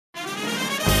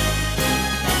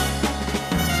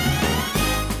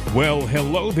Well,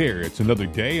 hello there. It's another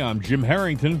day. I'm Jim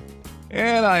Harrington.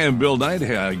 And I am Bill Knight.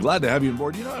 Glad to have you on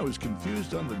board. You know, I was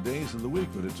confused on the days of the week,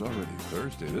 but it's already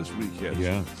Thursday. This week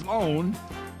has flown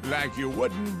like you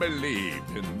wouldn't believe.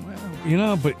 And,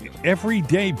 well, but every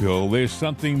day, Bill, there's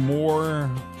something more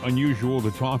unusual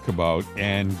to talk about.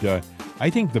 And I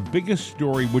think the biggest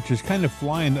story, which is kind of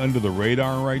flying under the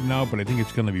radar right now, but I think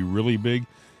it's going to be really big,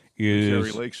 is...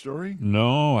 Kerry Lake story?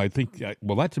 No, I think...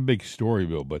 Well, that's a big story,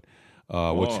 Bill, but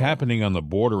what's happening on the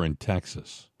border in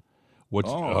Texas...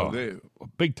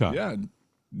 big time. Yeah,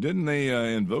 didn't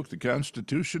they invoke the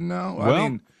Constitution now?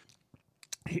 Well,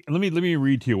 let me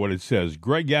read to you what it says.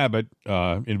 Greg Abbott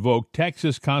invoked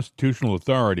Texas constitutional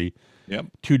authority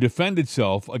to defend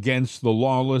itself against the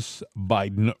lawless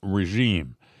Biden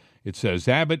regime. It says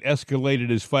Abbott escalated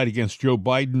his fight against Joe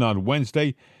Biden on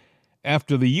Wednesday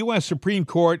after the U.S. Supreme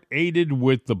Court aided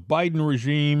with the Biden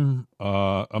regime.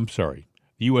 The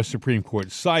U.S. Supreme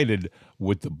Court sided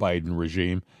with the Biden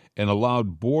regime and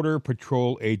allowed Border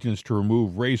Patrol agents to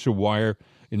remove razor wire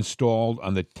installed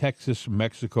on the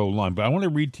Texas-Mexico line. But I want to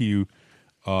read to you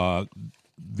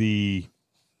the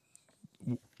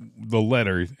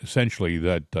letter, essentially,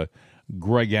 that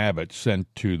Greg Abbott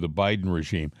sent to the Biden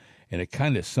regime, and it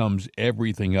kind of sums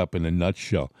everything up in a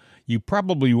nutshell. You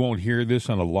probably won't hear this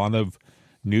on a lot of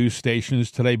news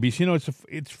stations today, because,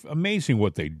 it's amazing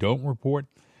what they don't report.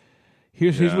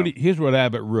 Here's what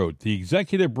Abbott wrote. The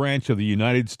executive branch of the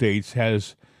United States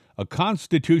has a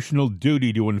constitutional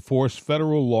duty to enforce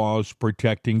federal laws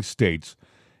protecting states,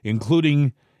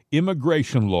 including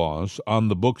immigration laws on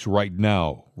the books right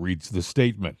now, reads the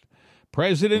statement.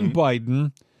 President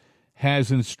Biden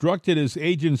has instructed his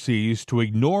agencies to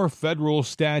ignore federal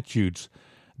statutes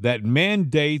that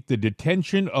mandate the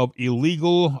detention of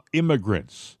illegal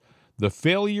immigrants. The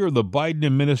failure of the Biden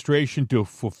administration to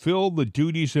fulfill the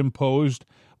duties imposed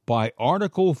by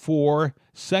Article 4,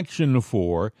 Section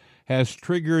 4, has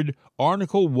triggered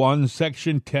Article 1,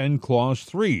 Section 10, Clause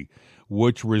 3,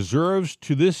 which reserves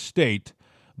to this state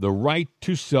the right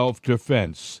to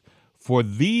self-defense. For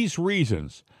these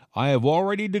reasons, I have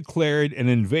already declared an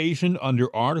invasion under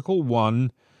Article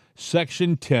 1,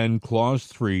 Section 10, Clause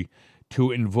 3,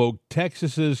 to invoke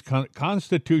Texas's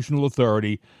constitutional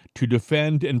authority to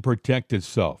defend and protect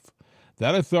itself.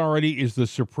 That authority is the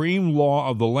supreme law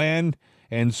of the land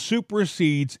and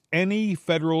supersedes any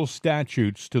federal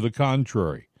statutes to the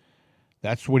contrary.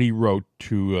 That's what he wrote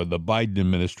to the Biden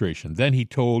administration. Then he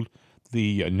told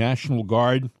the National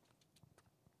Guard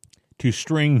to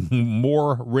string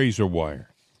more razor wire.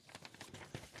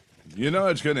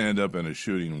 It's going to end up in a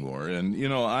shooting war. And,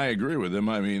 I agree with him.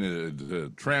 I mean,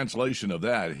 the translation of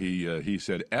that, he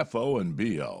said F-O and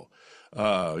B-O.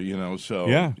 So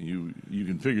you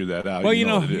can figure that out. Well,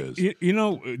 what it is.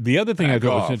 The other thing I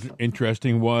thought was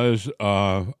interesting was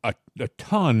a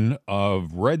ton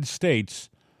of red states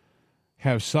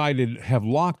have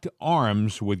locked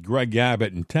arms with Greg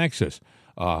Abbott in Texas.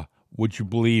 Would you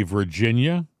believe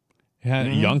Virginia?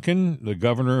 Youngkin, the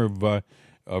governor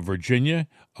of Virginia,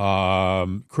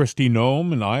 Kristi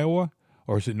Noem in Iowa,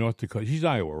 or is it North Dakota? She's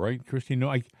Iowa, right? Kristi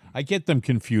Noem. I get them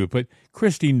confused, but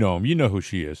Kristi Noem, you know who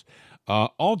she is.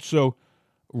 Also,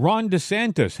 Ron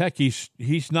DeSantis, heck,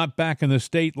 he's not back in the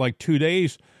state like 2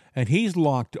 days, and he's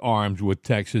locked arms with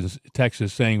Texas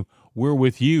saying, we're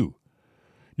with you.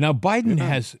 Now, Biden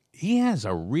has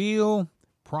a real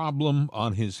problem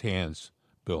on his hands,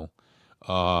 Bill.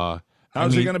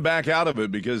 How's he going to back out of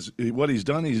it? Because what he's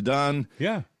done.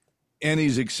 Yeah. And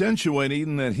he's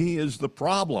accentuating that he is the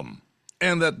problem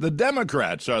and that the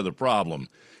Democrats are the problem.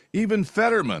 Even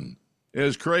Fetterman,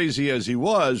 as crazy as he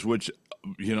was, which,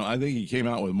 I think he came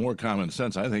out with more common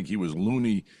sense. I think he was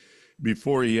loony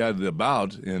before he had the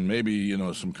bout, and maybe,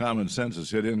 some common sense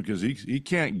has hit in because he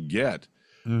can't get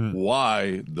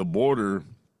why the border,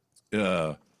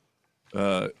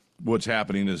 what's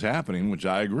happening is happening, which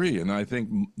I agree. And I think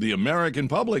the American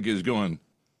public is going,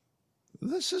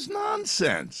 this is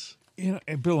nonsense.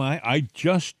 Bill, I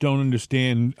just don't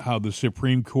understand how the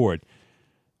Supreme Court...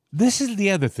 This is the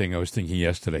other thing I was thinking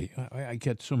yesterday. I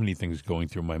get so many things going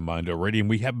through my mind already, and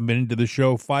we haven't been into the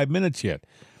show 5 minutes yet.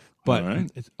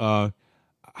 But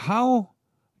how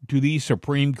do these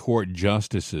Supreme Court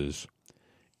justices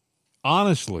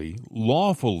honestly,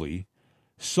 lawfully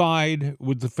side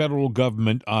with the federal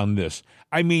government on this?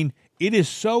 I mean, it is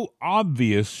so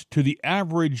obvious to the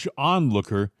average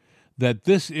onlooker that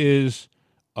this is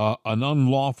an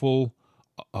unlawful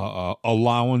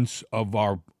allowance of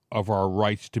our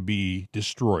rights to be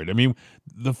destroyed. I mean,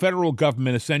 the federal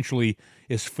government essentially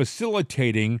is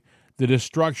facilitating the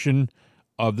destruction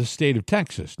of the state of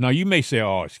Texas. Now, you may say,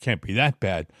 oh, it can't be that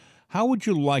bad. How would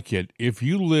you like it if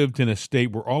you lived in a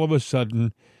state where all of a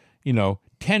sudden,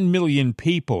 10 million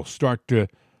people start to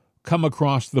come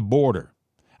across the border?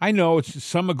 I know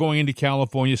some are going into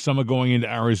California, some are going into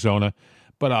Arizona,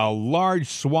 but a large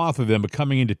swath of them are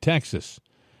coming into Texas.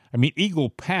 I mean, Eagle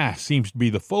Pass seems to be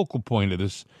the focal point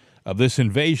of this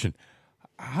invasion.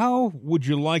 How would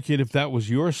you like it if that was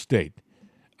your state?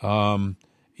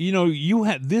 You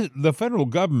had the federal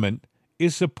government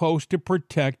is supposed to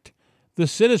protect the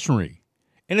citizenry,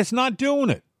 and it's not doing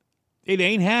it. It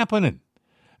ain't happening.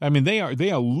 I mean, they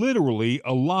are literally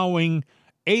allowing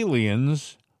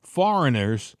aliens,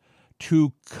 foreigners,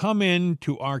 to come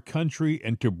into our country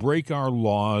and to break our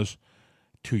laws,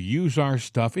 to use our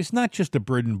stuff. It's not just a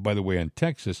burden, by the way, on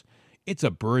Texas. It's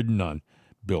a burden on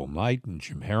Bill Knight and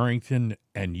Jim Harrington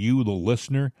and you, the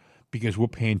listener, because we're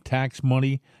paying tax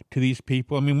money to these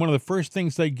people. I mean, one of the first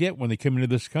things they get when they come into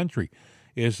this country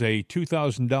is a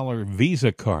 $2,000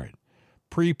 Visa card,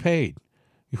 prepaid.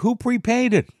 Who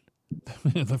prepaid it?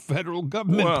 The federal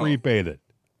government prepaid it.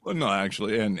 Well, no,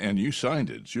 actually, and you signed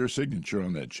it. It's your signature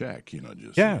on that check,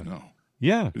 just yeah. so you know.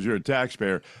 Yeah. Because you're a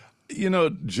taxpayer.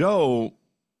 Joe,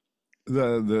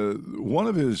 the one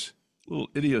of his little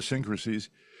idiosyncrasies,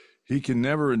 he can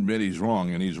never admit he's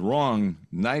wrong, and he's wrong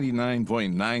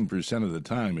 99.9% of the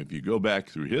time. If you go back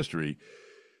through history,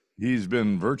 he's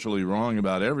been virtually wrong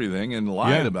about everything and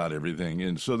lied about everything.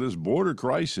 And so this border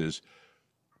crisis,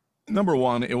 number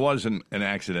one, it wasn't an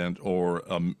accident or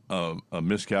a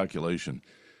miscalculation.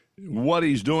 What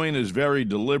he's doing is very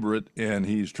deliberate, and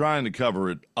he's trying to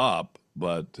cover it up.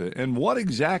 But and what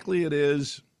exactly it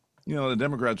is, the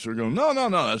Democrats are going, no,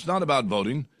 it's not about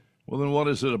voting. Well, then what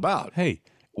is it about? Hey,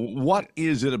 what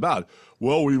is it about?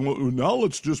 Well, now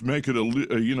let's just make it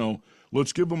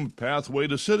let's give them a pathway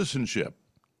to citizenship,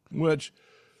 which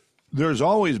there's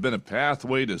always been a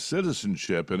pathway to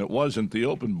citizenship, and it wasn't the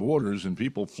open borders and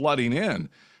people flooding in,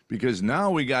 because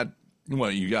now you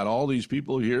got all these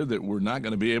people here that we're not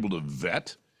going to be able to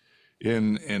vet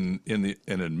in an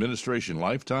administration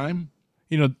lifetime.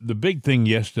 The big thing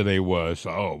yesterday was,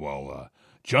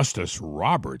 Justice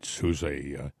Roberts, who's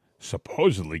a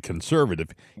supposedly conservative.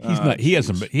 He's not. He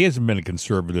hasn't been a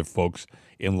conservative, folks,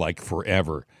 in like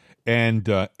forever. And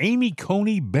Amy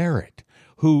Coney Barrett,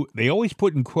 who they always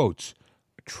put in quotes,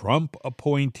 Trump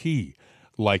appointee,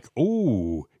 like,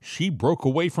 oh, she broke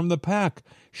away from the pack.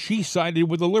 She sided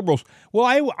with the liberals. Well,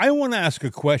 I want to ask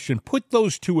a question. Put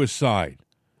those two aside,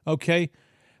 okay?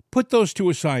 Put those two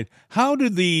aside. How do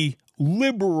the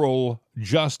liberal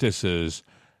justices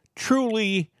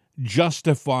truly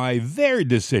justify their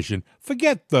decision?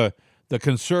 Forget the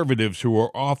conservatives who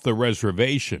are off the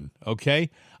reservation,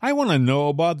 okay? I want to know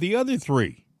about the other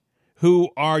three who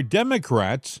are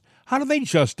Democrats. How do they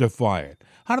justify it?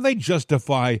 How do they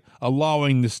justify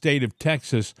allowing the state of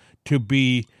Texas to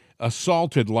be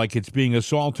assaulted like it's being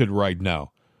assaulted right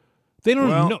now? They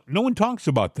don't. No one talks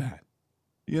about that.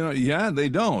 They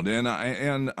don't.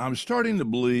 And I'm starting to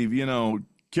believe,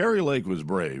 Carrie Lake was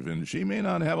brave, and she may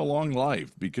not have a long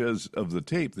life because of the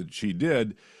tape that she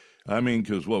did. I mean,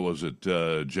 because what was it,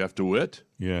 Jeff DeWitt?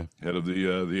 Yeah. Head of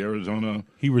the Arizona.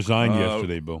 He resigned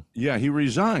yesterday, Bill. Yeah, he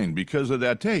resigned because of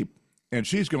that tape. And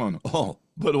she's going, oh,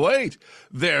 but wait,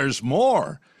 there's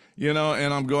more, and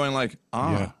I'm going like,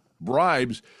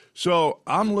 bribes. So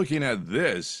I'm looking at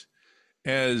this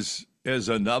as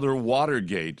another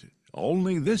Watergate,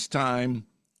 only this time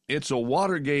it's a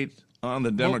Watergate on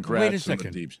the Democrats and the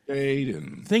deep state.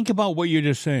 And think about what you're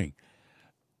just saying.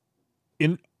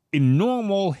 In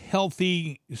normal,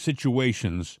 healthy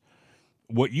situations,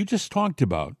 what you just talked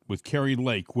about with Carrie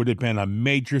Lake would have been a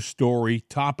major story,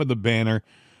 top of the banner.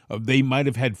 They might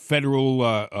have had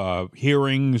federal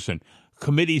hearings and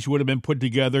committees would have been put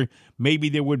together. Maybe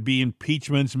there would be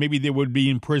impeachments. Maybe there would be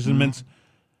imprisonments.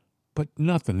 But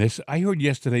nothing. I heard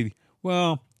yesterday,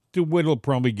 DeWitt will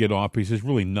probably get off. He says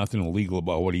really nothing illegal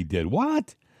about what he did.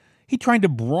 What? He tried to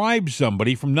bribe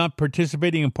somebody from not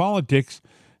participating in politics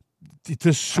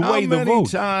to sway the vote. How many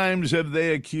times have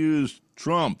they accused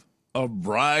Trump of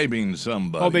bribing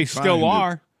somebody? Oh, they still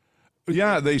are.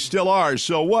 Yeah, they still are.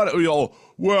 So what? But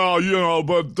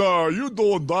you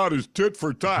doing that is tit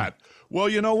for tat. Well,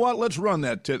 you know what? Let's run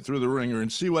that tit through the ringer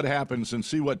and see what happens and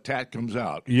see what tat comes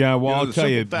out. Yeah, well, I'll tell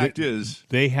you. The fact is,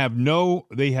 they have no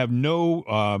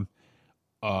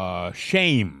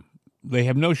shame. They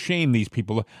have no shame. These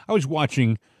people. I was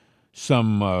watching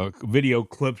some video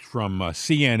clips from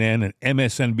CNN and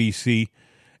MSNBC,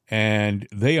 and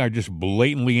they are just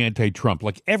blatantly anti-Trump.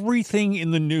 Like everything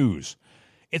in the news.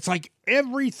 It's like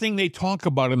everything they talk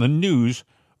about in the news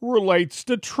relates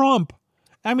to Trump.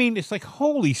 I mean, it's like,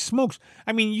 holy smokes.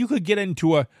 I mean, you could get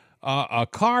into a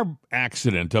car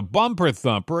accident, a bumper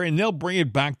thumper, and they'll bring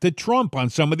it back to Trump on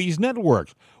some of these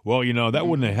networks. Well, that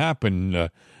wouldn't have happened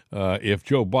if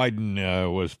Joe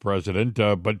Biden was president,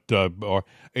 or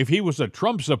if he was a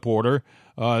Trump supporter,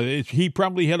 he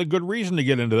probably had a good reason to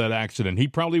get into that accident. He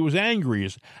probably was angry.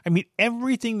 I mean,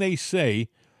 everything they say,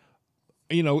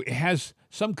 has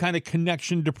some kind of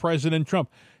connection to President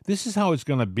Trump. This is how it's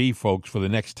going to be, folks, for the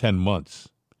next 10 months.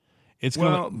 It's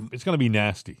going to be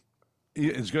nasty.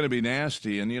 It's going to be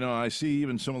nasty. And, I see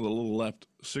even some of the little left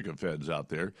sycophants out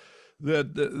there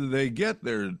that they get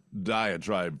their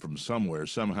diatribe from somewhere,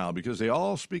 somehow, because they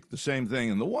all speak the same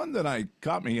thing. And the one that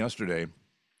caught me yesterday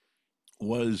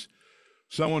was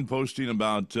someone posting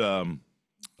about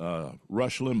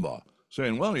Rush Limbaugh,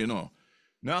 saying, well,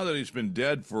 now that he's been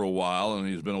dead for a while and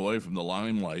he's been away from the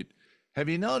limelight, have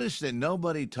you noticed that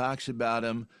nobody talks about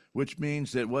him, which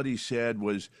means that what he said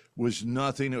was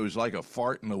nothing. It was like a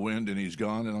fart in the wind and he's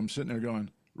gone. And I'm sitting there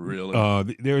going, really?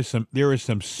 There is some.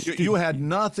 You had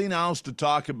nothing else to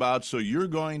talk about, so you're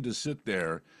going to sit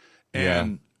there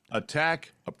and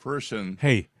attack a person.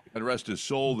 Hey, and rest his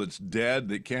soul that's dead,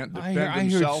 that can't defend I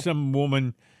himself. heard some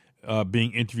woman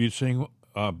being interviewed saying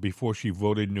before she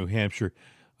voted in New Hampshire,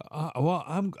 well,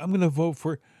 I'm going to vote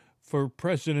for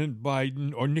President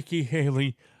Biden or Nikki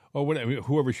Haley or whatever,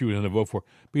 whoever she was going to vote for,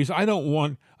 because I don't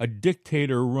want a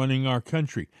dictator running our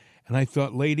country. And I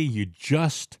thought, lady, you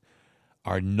just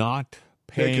are not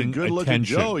paying attention. Take a good look at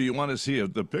Joe. You want to see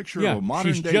the picture of a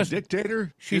modern-day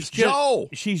dictator? It's Joe.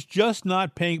 She's just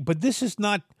not paying. But this is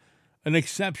not an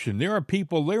exception. There are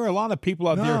a lot of people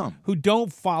out there who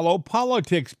don't follow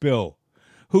politics, Bill,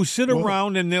 who sit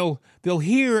around and they'll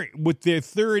hear with their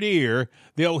third ear,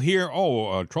 they'll hear,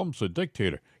 Trump's a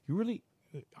dictator. You really,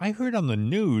 I heard on the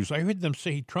news, I heard them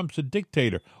say Trump's a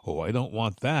dictator. Oh, I don't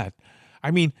want that. I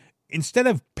mean, instead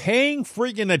of paying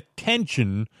friggin'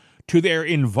 attention to their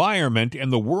environment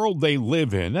and the world they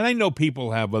live in, and I know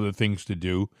people have other things to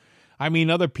do. I mean,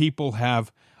 other people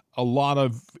have a lot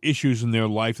of issues in their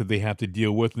life that they have to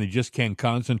deal with, and they just can't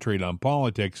concentrate on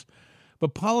politics.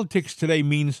 But politics today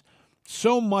means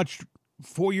so much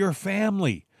for your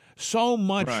family, so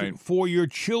much for your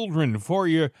children, for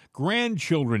your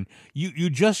grandchildren. You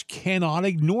just cannot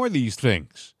ignore these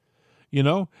things,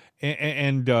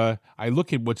 And I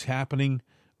look at what's happening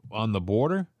on the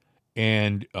border,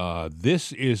 and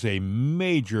this is a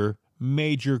major,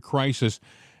 major crisis.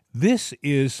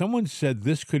 Someone said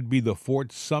this could be the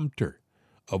Fort Sumter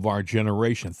of our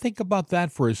generation. Think about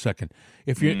that for a second.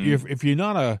 If you're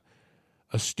not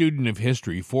a student of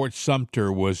history, Fort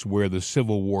Sumter was where the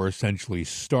Civil War essentially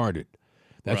started.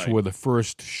 That's where the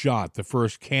first shot, the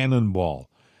first cannonball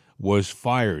was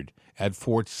fired at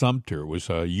Fort Sumter. It was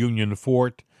a Union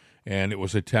fort, and it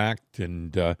was attacked,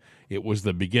 and it was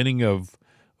the beginning of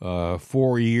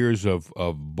 4 years of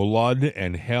blood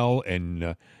and hell,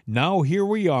 and now here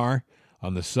we are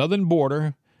on the southern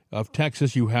border of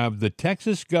Texas. You have the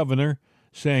Texas governor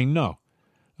saying, no,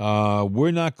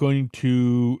 we're not going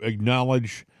to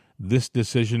acknowledge this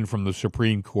decision from the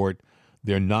Supreme Court.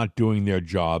 They're not doing their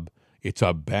job. It's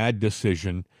a bad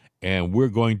decision, and we're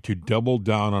going to double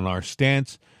down on our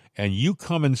stance, and you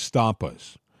come and stop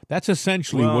us. That's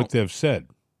essentially what they've said.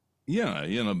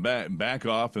 Yeah, back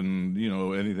off and,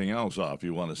 anything else off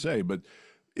you want to say. But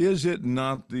is it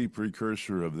not the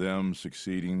precursor of them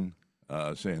succeeding,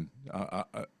 saying,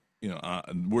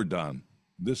 we're done?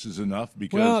 This is enough?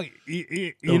 Because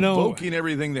evoking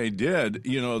everything they did,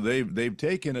 they've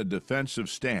taken a defensive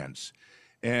stance.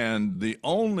 And the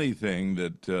only thing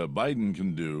that Biden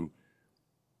can do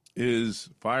is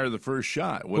fire the first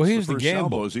shot. What's here's the first gamble.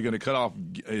 salvo? Is he going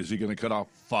to cut off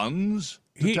funds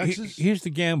to Texas? Here's the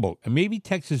gamble. And maybe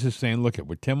Texas is saying, look,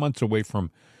 we're 10 months away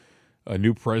from a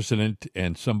new president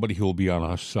and somebody who will be on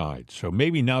our side. So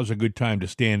maybe now's a good time to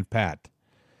stand pat,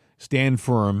 stand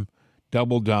firm,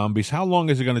 double down, because how long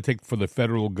is it going to take for the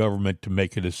federal government to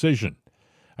make a decision?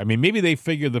 I mean, maybe they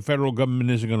figure the federal government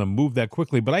isn't going to move that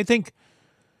quickly, but I think,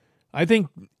 I don't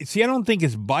think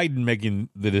it's Biden making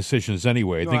the decisions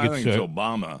anyway. I think it's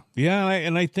Obama. Yeah,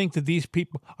 and I think that these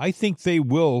people, I think they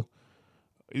will,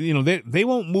 they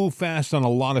won't move fast on a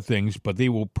lot of things, but they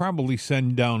will probably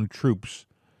send down troops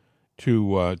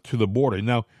to the border.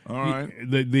 Now, all right.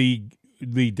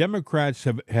 the Democrats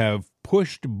have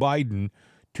pushed Biden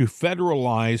to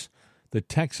federalize the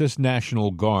Texas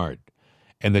National Guard.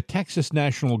 And the Texas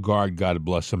National Guard, God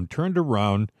bless them, turned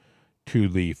around to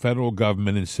the federal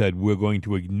government and said, we're going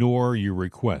to ignore your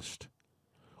request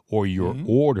or your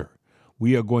order.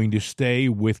 We are going to stay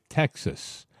with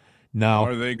Texas. Now,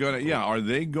 are they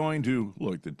going to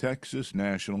look, the Texas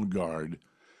National Guard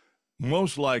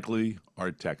most likely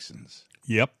are Texans.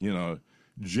 Yep.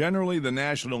 Generally the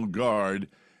National Guard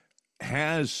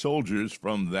has soldiers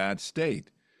from that state.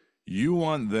 You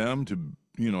want them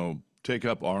to, take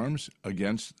up arms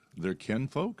against their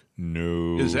kinfolk?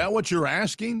 No. Is that what you're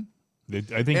asking?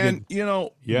 I think And,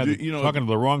 talking to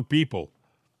the wrong people.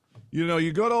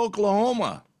 You go to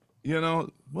Oklahoma,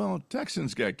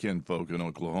 Texans got kinfolk in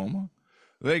Oklahoma.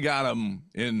 They got them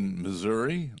in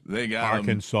Missouri. They got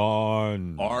Arkansas.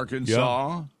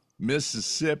 Arkansas,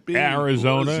 Mississippi,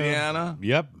 Arizona. Louisiana.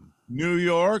 Yep. New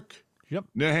York. Yep.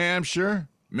 New Hampshire,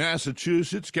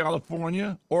 Massachusetts,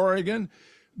 California, Oregon.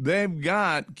 They've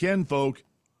got kinfolk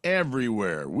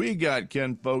everywhere. We got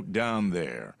kinfolk down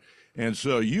there. And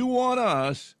so you want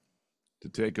us to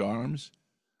take arms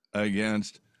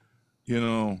against,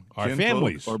 our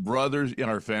families or brothers,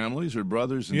 our families or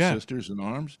brothers and sisters in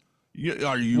arms?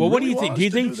 Are you? Well, what really do you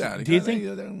think? Do you think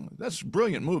that's a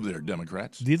brilliant move there,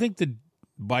 Democrats? Do you think the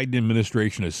Biden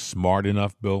administration is smart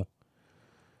enough, Bill,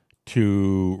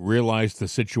 to realize the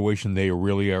situation they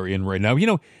really are in right now?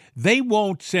 They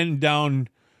won't send down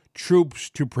troops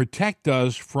to protect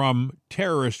us from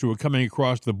terrorists who are coming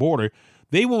across the border.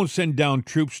 They won't send down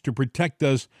troops to protect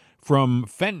us from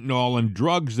fentanyl and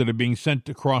drugs that are being sent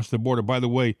across the border. By the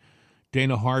way,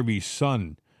 Dana Harvey's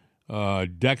son,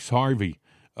 Dex Harvey,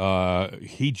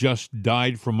 he just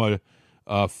died from a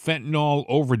fentanyl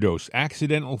overdose,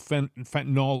 accidental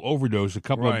fentanyl overdose a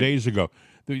couple of days ago.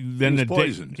 Then he was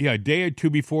poisoned. A day or two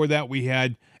before that, we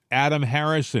had Adam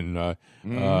Harrison,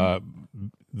 from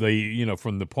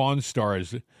the Pawn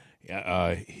Stars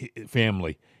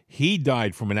family. He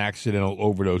died from an accidental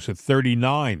overdose at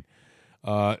 39.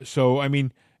 So, I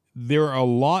mean, there are a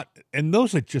lot, and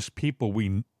those are just people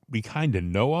we kind of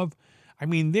know of. I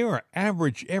mean, there are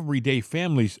average, everyday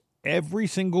families every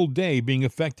single day being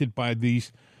affected by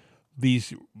these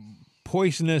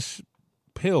poisonous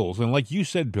pills. And like you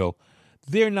said, Bill,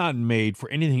 they're not made for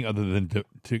anything other than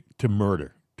to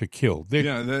murder, to kill.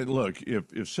 Look,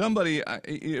 if somebody,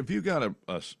 if you got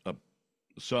a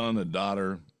son, a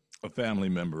daughter, a family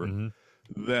member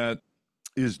that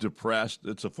is depressed,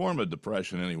 it's a form of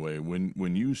depression anyway.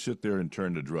 When you sit there and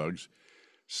turn to drugs,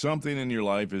 something in your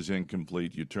life is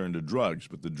incomplete, you turn to drugs.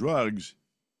 But the drugs,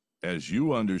 as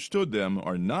you understood them,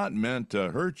 are not meant to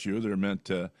hurt you. They're meant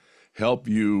to help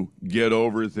you get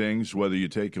over things, whether you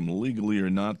take them legally or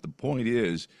not. The point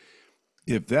is,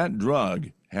 if that drug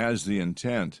has the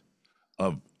intent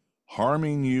of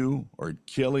harming you or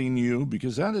killing you,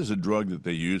 because that is a drug that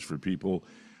they use for people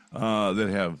that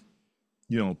have,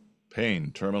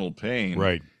 pain, terminal pain.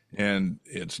 Right. And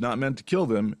it's not meant to kill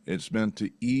them. It's meant to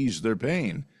ease their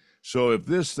pain. So if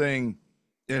this thing,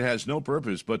 it has no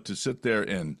purpose but to sit there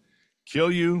and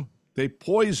kill you, they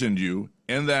poisoned you,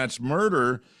 and that's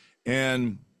murder.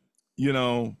 And,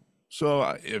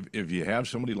 so if you have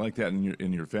somebody like that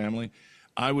in your family,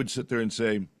 I would sit there and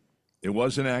say it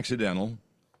wasn't accidental,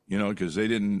 because they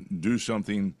didn't do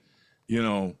something,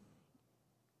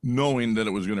 knowing that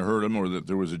it was going to hurt them or that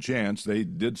there was a chance. They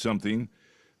did something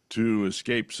to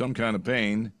escape some kind of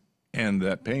pain, and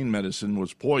that pain medicine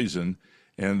was poison,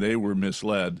 and they were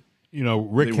misled. They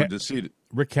were deceived.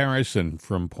 Rick Harrison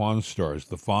from Pawn Stars,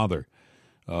 the father,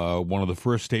 one of the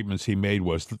first statements he made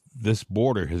was this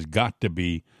border has got to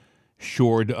be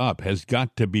shored up, has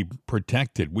got to be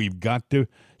protected. We've got to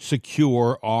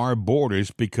secure our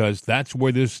borders because that's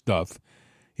where this stuff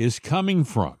is coming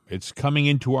from. It's coming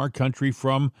into our country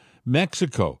from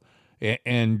Mexico,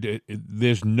 and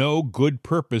there's no good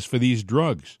purpose for these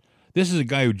drugs. This is a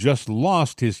guy who just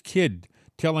lost his kid,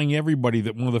 telling everybody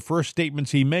that one of the first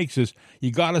statements he makes is, you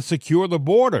got to secure the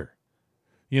border.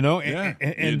 You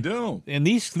do. And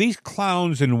these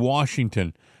clowns in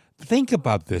Washington, think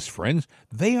about this, friends.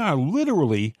 They are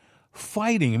literally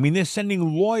fighting. I mean, they're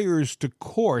sending lawyers to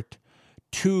court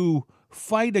to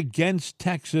fight against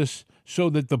Texas so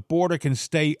that the border can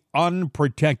stay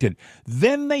unprotected.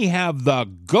 Then they have the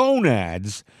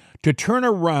gonads to turn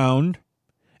around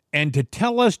and to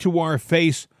tell us to our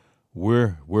face,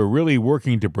 we're really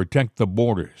working to protect the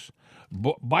borders.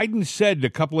 Biden said a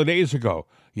couple of days ago,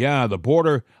 yeah, the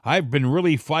border, I've been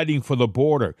really fighting for the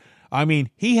border. I mean,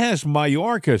 he has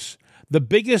Mayorkas, the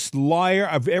biggest liar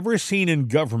I've ever seen in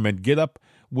government, get up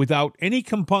without any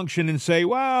compunction and say,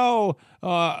 well,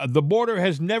 the border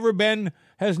has never been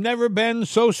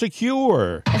so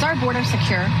secure. Is our border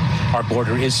secure? Our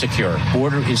border is secure.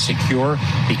 Border is secure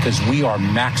because we are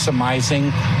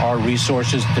maximizing our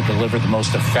resources to deliver the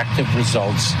most effective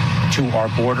results to our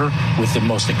border with the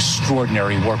most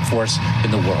extraordinary workforce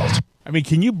in the world. I mean,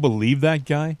 can you believe that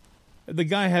guy? The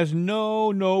guy has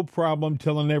no problem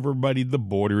telling everybody the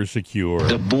border is secure.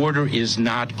 The border is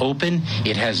not open.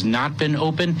 It has not been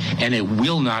open, and it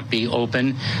will not be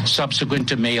open subsequent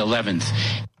to May 11th.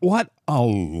 What a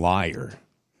liar.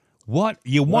 What?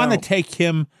 You want to take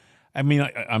him? I mean,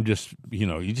 I'm just,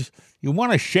 you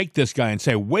want to shake this guy and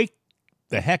say, wake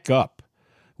the heck up.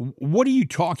 What are you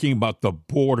talking about? The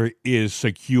border is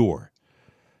secure.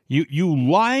 You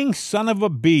lying son of a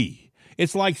bee.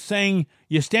 It's like saying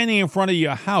you're standing in front of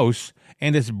your house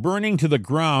and it's burning to the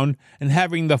ground and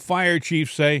having the fire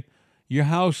chief say, your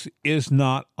house is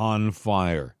not on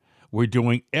fire. We're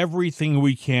doing everything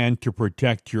we can to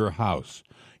protect your house.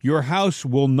 Your house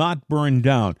will not burn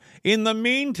down. In the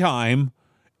meantime,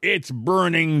 it's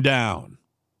burning down.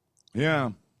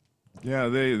 Yeah. Yeah,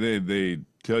 they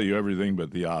tell you everything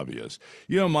but the obvious.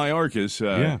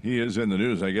 Mayorkas, he is in the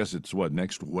news. I guess it's,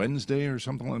 next Wednesday or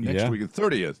something like next week, the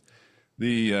 30th.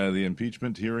 The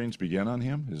impeachment hearings began on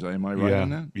him. Am I right on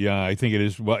that? Yeah, I think it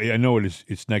is. Well, I know it is.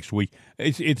 It's next week.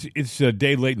 It's a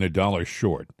day late and $1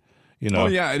 short. Oh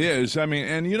yeah, it is. I mean,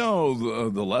 and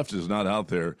the left is not out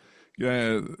there.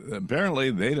 Apparently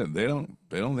they don't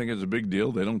think it's a big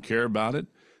deal. They don't care about it.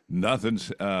 Nothing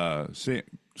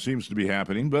seems to be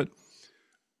happening. But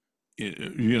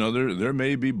there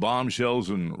may be bombshells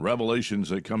and revelations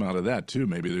that come out of that too.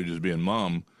 Maybe they're just being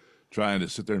mum, trying to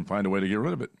sit there and find a way to get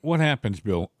rid of it. What happens,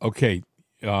 Bill? Okay,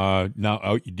 now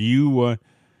do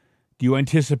you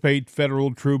anticipate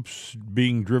federal troops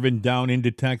being driven down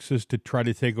into Texas to try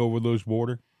to take over those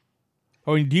border?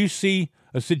 I mean, do you see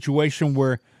a situation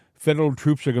where federal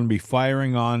troops are going to be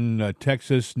firing on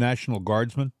Texas National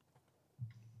Guardsmen?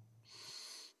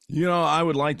 I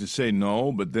would like to say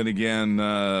no, but then again,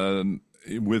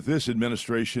 with this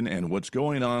administration and what's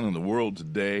going on in the world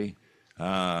today,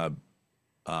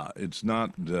 it's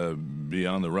not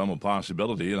beyond the realm of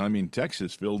possibility. And I mean,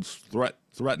 Texas feels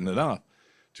threatened enough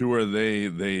to where they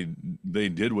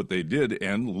did what they did,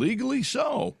 and legally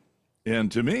so.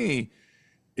 And to me,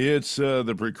 it's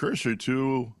the precursor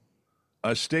to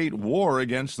a state war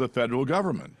against the federal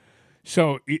government.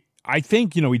 So I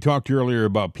think, we talked earlier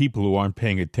about people who aren't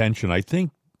paying attention. I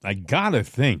gotta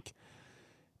think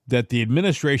that the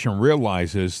administration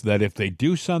realizes that if they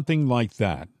do something like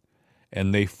that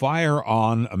and they fire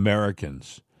on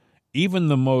Americans, even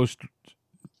the most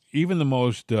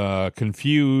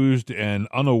confused and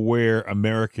unaware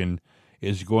American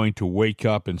is going to wake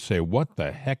up and say, what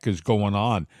the heck is going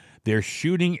on? They're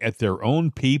shooting at their own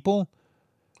people?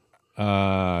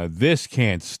 This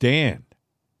can't stand.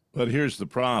 But here's the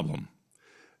problem.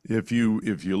 If you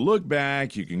look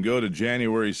back, you can go to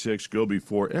January 6th, go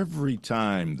before, every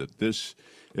time that this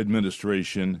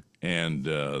administration and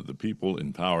the people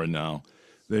in power now,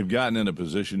 they've gotten in a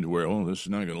position to where, this is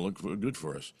not going to look good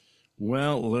for us.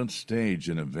 Well, let's stage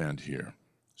an event here.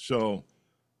 So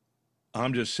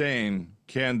I'm just saying,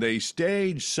 can they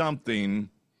stage something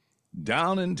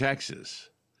down in Texas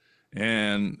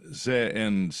and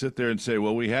sit there and say,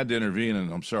 well, we had to intervene, and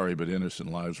I'm sorry, but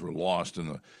innocent lives were lost in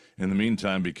the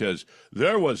meantime because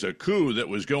there was a coup that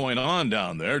was going on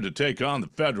down there to take on the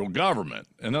federal government.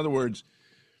 In other words,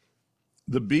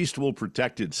 the beast will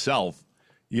protect itself,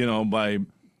 by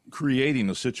creating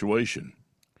a situation.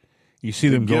 You see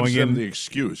them going in. The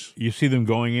excuse. You see them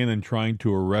going in and trying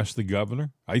to arrest the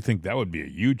governor? I think that would be a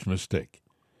huge mistake.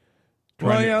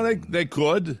 They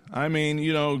could. I mean,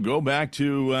 go back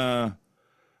to, the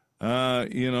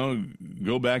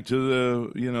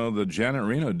the Janet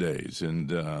Reno days,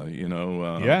 and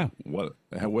what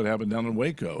happened down in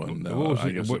Waco, and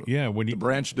the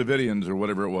Branch Davidians or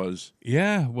whatever it was.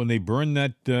 Yeah, when they burned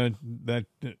that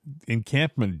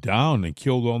encampment down and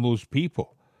killed all those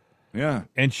people. Yeah,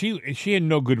 and she had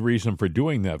no good reason for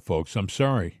doing that, folks. I'm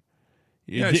sorry.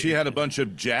 She had a bunch of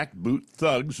jackboot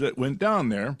thugs that went down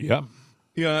there. Yep.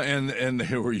 Yeah, and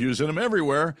they were using them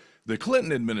everywhere. The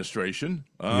Clinton administration,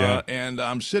 and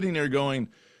I'm sitting there going,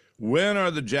 when are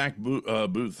the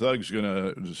jackboot thugs going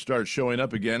to start showing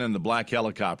up again in the black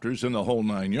helicopters and the whole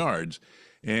 9 yards?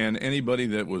 And anybody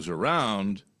that was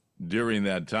around during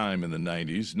that time in the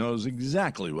 90s knows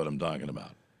exactly what I'm talking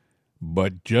about.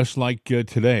 But just like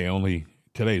today, only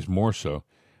today's more so,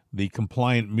 the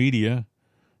compliant media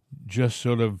just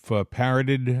sort of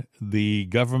parroted the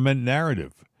government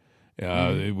narrative.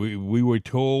 We were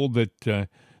told that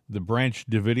the Branch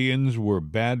Davidians were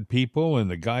bad people and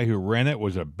the guy who ran it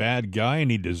was a bad guy and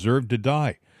he deserved to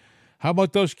die. How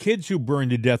about those kids who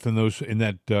burned to death in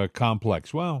that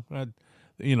complex? Well,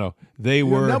 they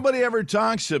were. Nobody ever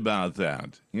talks about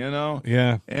that,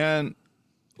 Yeah. And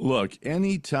look,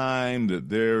 any time that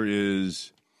there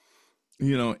is,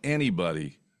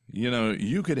 anybody,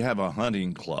 you could have a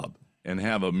hunting club and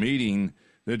have a meeting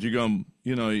that you're going,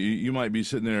 you might be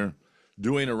sitting there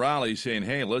doing a rally saying,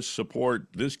 hey, let's support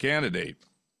this candidate,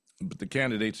 but the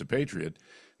candidate's a patriot.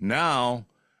 Now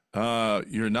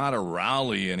you're not a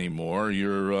rally anymore.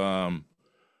 You're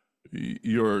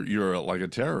like a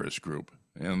terrorist group,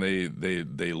 and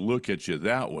they look at you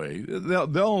that way.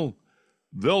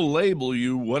 They'll label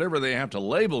you whatever they have to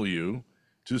label you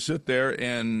to sit there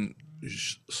and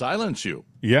silence you.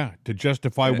 Yeah, to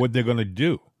justify what they're going to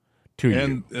do to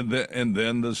you. And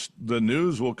then the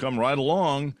news will come right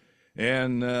along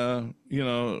and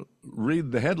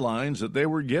read the headlines that they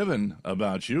were given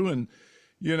about you, and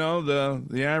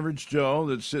the average Joe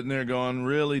that's sitting there going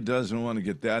really doesn't want to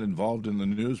get that involved in the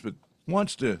news, but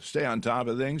wants to stay on top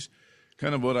of things.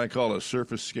 Kind of what I call a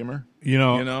surface skimmer.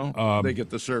 They get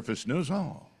the surface news.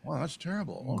 Oh, wow, that's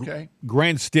terrible. Okay.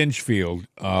 Grant Stinchfield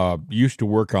used to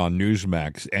work on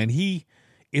Newsmax, and he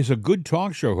is a good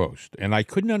talk show host. And I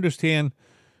couldn't understand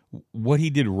what he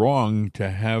did wrong to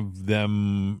have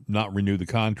them not renew the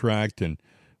contract and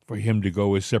for him to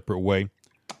go a separate way.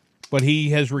 But he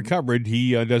has recovered.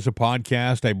 He does a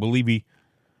podcast. I believe he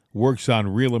works on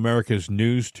Real America's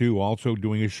News, too, also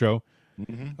doing a show.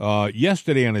 Mm-hmm.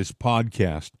 Yesterday on his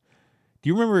podcast, do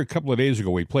you remember a couple of days ago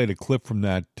we played a clip from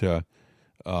that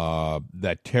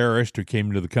terrorist who came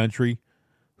into the country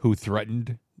who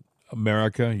threatened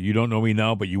America? You don't know me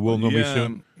now, but you will know me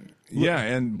soon. Yeah,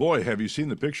 and boy, have you seen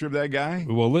the picture of that guy?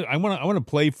 Well, I want to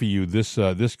play for you this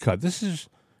cut. This is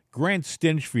Grant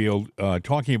Stinchfield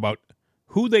talking about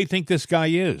who they think this guy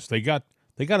is. They got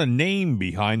a name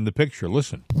behind the picture.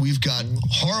 Listen. We've got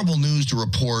horrible news to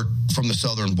report from the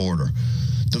southern border.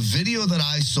 The video that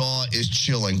I saw is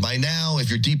chilling. By now, if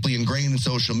you're deeply ingrained in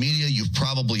social media, you've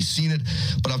probably seen it,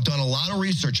 but I've done a lot of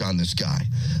research on this guy.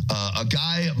 A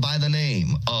guy by the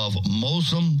name of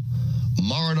Mosam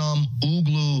Maranam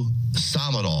Uglu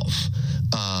Samadov.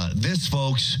 This,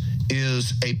 folks,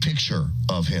 is a picture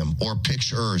of him or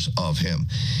pictures of him.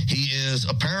 He is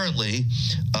apparently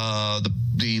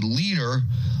the leader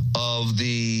of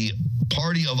the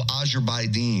party of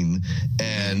Azerbaijan,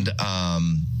 and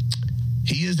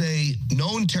he is a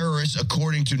known terrorist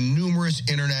according to numerous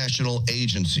international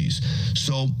agencies.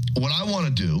 So what I want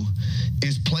to do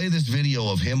is play this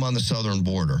video of him on the southern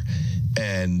border,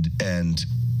 and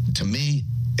to me,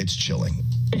 it's chilling.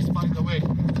 By the way,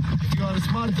 if you are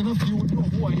smart enough, you would know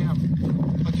who I am.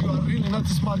 But you are really not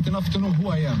smart enough to know who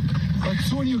I am. But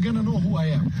soon you're going to know who I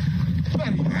am.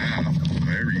 Very easy. Wow,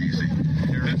 very easy.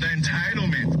 The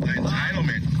entitlement.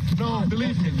 No,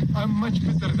 believe me, I'm much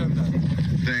better than that.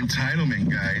 The entitlement,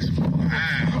 guys.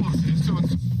 Wow.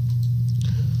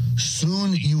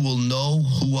 Soon you will know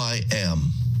who I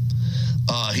am.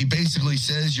 He basically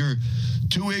says you're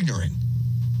too ignorant.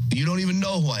 You don't even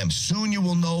know who I am. Soon you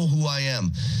will know who I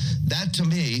am. That, to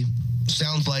me,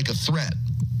 sounds like a threat.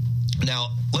 Now,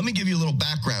 let me give you a little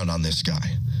background on this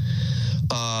guy.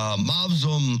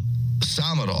 Mavzum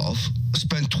Samadov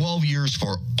spent 12 years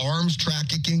for arms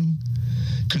trafficking,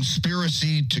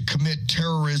 conspiracy to commit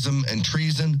terrorism and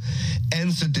treason,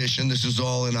 and sedition. This is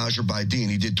all in Azerbaijan.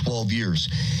 He did 12 years.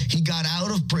 He got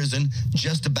out of prison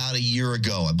just about a year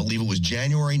ago. I believe it was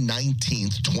January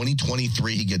 19th,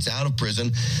 2023. He gets out of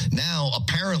prison. Now,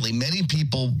 apparently, many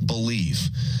people believe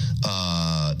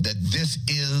that this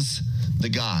is the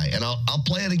guy. And I'll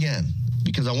play it again,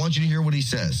 because I want you to hear what he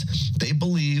says. They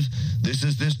believe this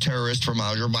is this terrorist from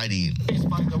Azerbaijan.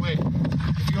 By the way,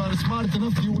 if you are smart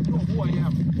enough, you would know who I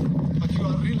am. But you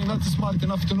are really not smart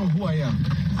enough to know who I am.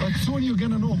 But soon you're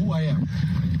going to know who I am.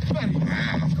 Very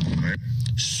easy.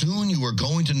 Soon you are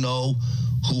going to know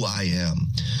who I am.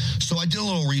 So I did a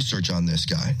little research on this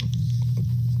guy.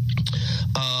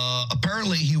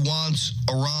 Apparently, he wants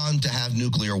Iran to have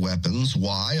nuclear weapons.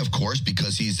 Why? Of course,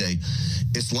 because he's a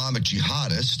Islamic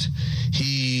jihadist.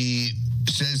 He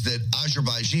says that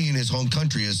Azerbaijan, his home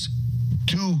country, is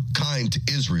too kind to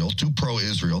Israel, too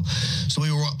pro-Israel. So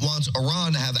he wants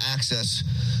Iran to have access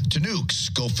to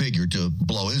nukes. Go figure, to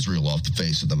blow Israel off the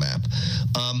face of the map.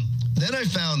 Then I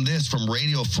found this from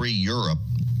Radio Free Europe.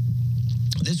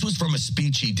 This was from a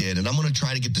speech he did, and I'm going to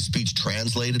try to get the speech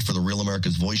translated for the Real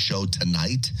America's Voice show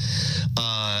tonight.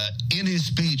 In his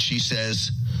speech, he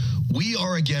says, "We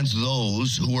are against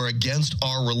those who are against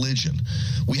our religion.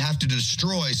 We have to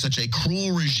destroy such a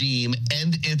cruel regime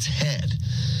and its head."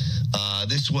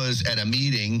 This was at a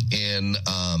meeting in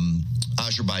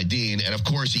Azerbaijan, and of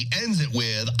course, he ends it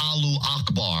with "Allahu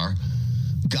Akbar,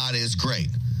 God is great."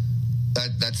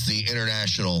 That's the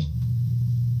international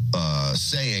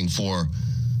saying for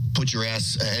put your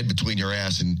head between your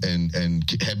ass and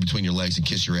head between your legs and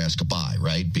kiss your ass goodbye,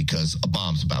 right? Because a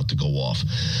bomb's about to go off.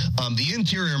 The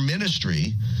Interior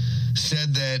Ministry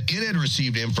said that it had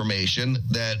received information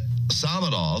that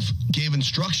Samadov gave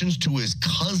instructions to his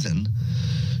cousin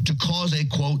to cause a,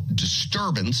 quote,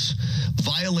 disturbance,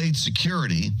 violate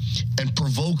security, and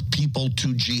provoke people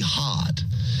to jihad.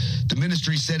 The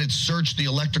ministry said it searched the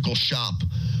electrical shop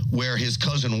where his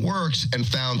cousin works and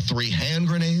found 3 hand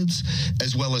grenades,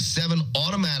 as well as 7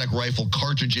 automatic rifle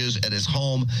cartridges at his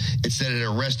home. It said it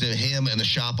arrested him and the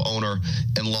shop owner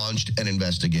and launched an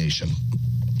investigation.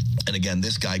 And again,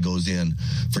 this guy goes in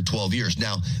for 12 years.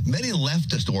 Now, many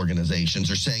leftist organizations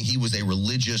are saying he was a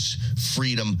religious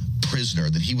freedom prisoner,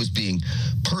 that he was being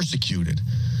persecuted.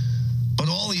 But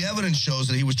all the evidence shows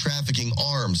that he was trafficking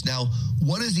arms. Now,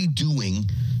 what is he doing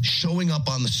showing up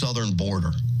on the southern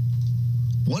border?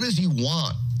 What does he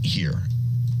want here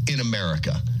in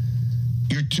America?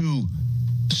 You're too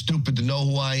stupid to know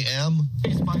who I am?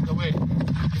 By the way,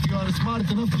 if you are smart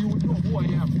enough, you would know who I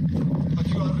am. But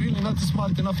you are really not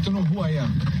smart enough to know who I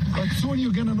am. But soon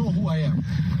you're going to know who I am.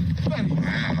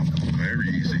 Very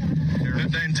easy.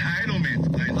 The entitlement.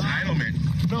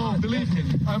 No, believe me,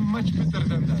 I'm much better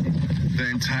than that. The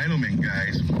entitlement,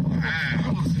 guys.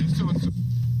 Wow.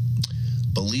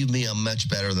 Believe me, I'm much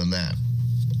better than that.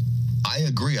 I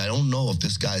agree. I don't know if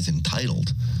this guy's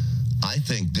entitled. I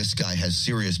think this guy has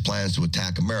serious plans to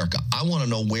attack America. I want to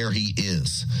know where he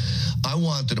is. I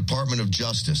want the Department of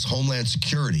Justice, Homeland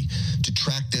Security, to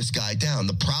track this guy down.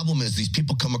 The problem is these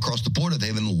people come across the border,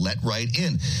 they've been let right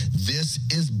in. This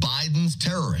is Biden's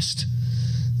terrorist.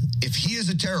 If he is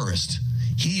a terrorist,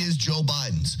 he is Joe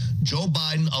Biden's. Joe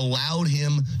Biden allowed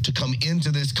him to come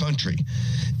into this country.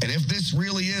 And if this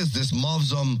really is this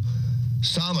Movsum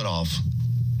Samadov,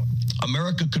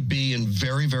 America could be in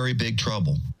very, very big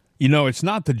trouble. You know, it's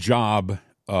not the job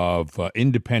of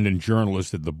independent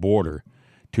journalists at the border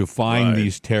to find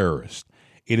these terrorists.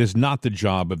 It is not the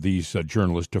job of these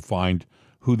journalists to find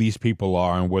who these people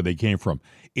are and where they came from.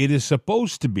 It is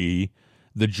supposed to be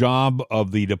the job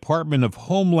of the Department of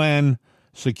Homeland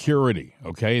Security,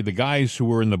 okay? The guys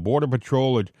who are in the Border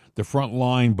Patrol at the front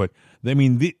line. But, I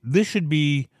mean, this should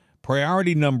be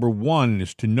priority number 1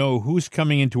 is to know who's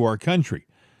coming into our country.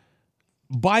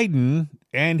 Biden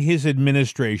and his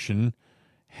administration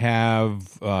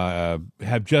have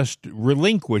just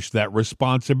relinquished that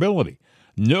responsibility.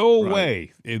 No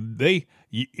way.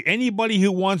 Anybody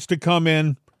who wants to come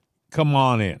in, come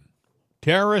on in.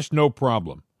 Terrorists, no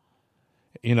problem.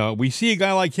 You know, we see a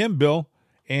guy like him, Bill,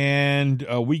 and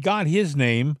we got his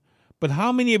name, but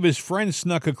how many of his friends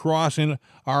snuck across and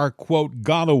are, quote,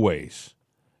 gotaways,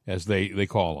 as they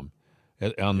call them,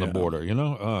 on the border, you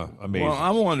know? Amazing. Well,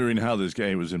 I'm wondering how this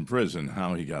guy was in prison,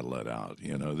 how he got let out.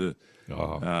 You know,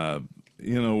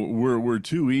 we're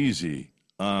too easy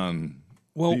on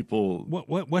people.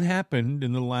 What happened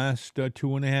in the last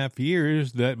 2.5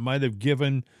 years that might have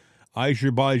given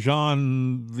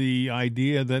Azerbaijan the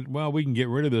idea that, well, we can get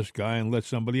rid of this guy and let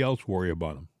somebody else worry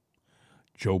about him?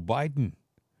 Joe Biden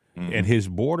and his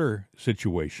border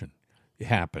situation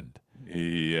happened.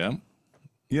 Yeah.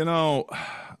 You know,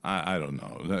 I don't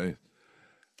know.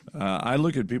 I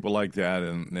look at people like that,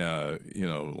 and, a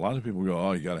lot of people go,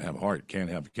 oh, you got to have heart, can't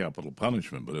have capital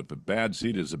punishment. But if a bad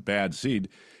seed is a bad seed,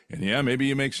 and, maybe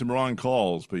you make some wrong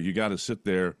calls, but you got to sit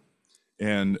there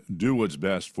and do what's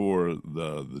best for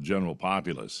the general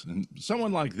populace. And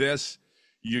someone like this,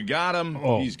 you got him,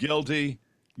 he's guilty,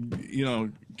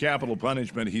 capital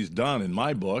punishment, he's done in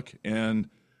my book, and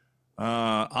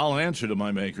I'll answer to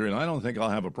my maker, and I don't think I'll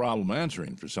have a problem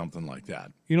answering for something like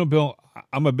that. You know, Bill,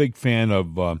 I'm a big fan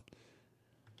of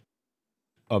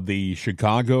the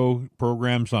Chicago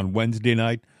programs on Wednesday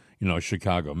night. You know,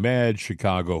 Chicago Med,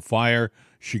 Chicago Fire,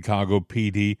 Chicago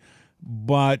PD.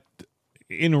 But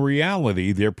in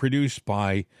reality, they're produced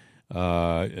by,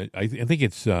 I think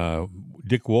it's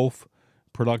Dick Wolf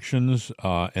Productions.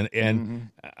 And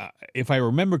if I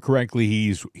remember correctly,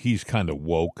 he's kind of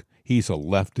woke. He's a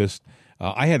leftist.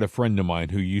 I had a friend of mine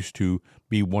who used to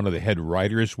be one of the head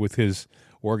writers with his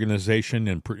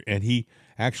organization, and he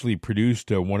actually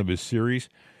produced one of his series.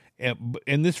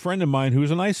 And this friend of mine,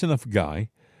 who's a nice enough guy,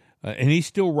 and he's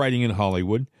still writing in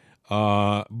Hollywood,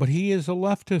 but he is a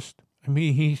leftist. I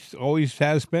mean, he always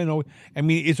has been. I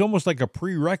mean, it's almost like a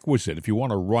prerequisite if you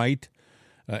want to write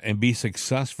and be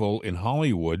successful in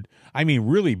Hollywood. I mean,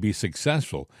 really be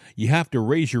successful. You have to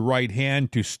raise your right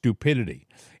hand to stupidity,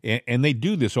 and they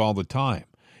do this all the time.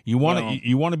 You want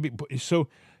to be. So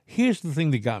here's the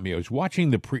thing that got me. I was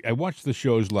watching I watched the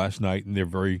shows last night, and they're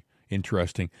very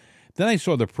interesting. Then I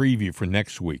saw the preview for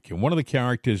next week, and one of the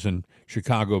characters in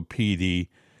Chicago PD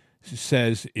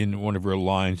says in one of her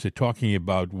lines, they're talking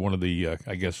about one of the,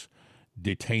 I guess,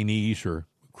 detainees or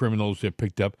criminals they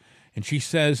picked up, and she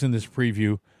says in this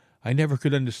preview, I never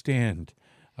could understand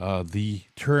the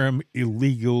term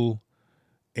illegal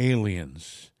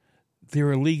aliens.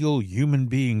 They're illegal human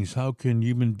beings. How can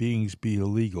human beings be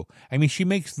illegal? I mean, she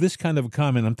makes this kind of a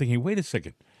comment. I'm thinking, wait a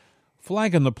second.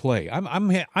 Flag on the play.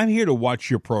 I'm here to watch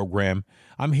your program.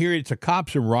 I'm here. It's a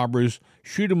cops and robbers,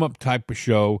 shoot 'em up type of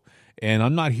show, and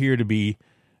I'm not here to be,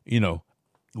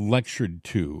 lectured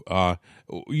to.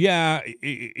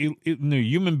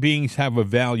 Human beings have a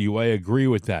value. I agree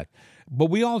with that. But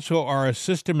we also are a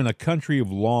system and a country of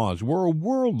laws. We're a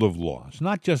world of laws,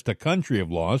 not just a country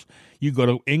of laws. You go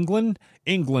to England,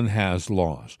 England has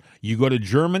laws. You go to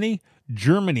Germany,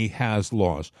 Germany has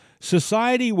laws.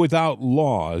 Society without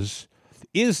laws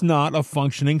is not a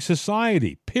functioning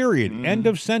society, period. End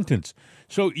of sentence.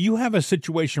 So you have a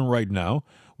situation right now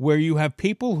where you have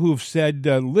people who've said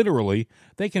literally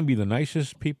they can be the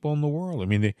nicest people in the world. I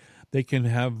mean, they can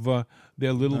have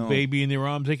their little baby in their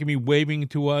arms. They can be waving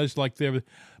to us like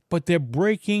but they're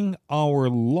breaking our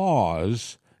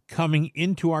laws coming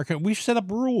into our country. We've set up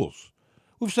rules.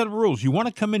 You want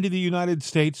to come into the United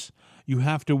States, you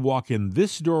have to walk in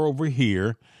this door over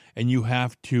here, and you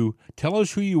have to tell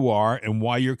us who you are and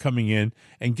why you're coming in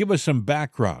and give us some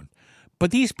background.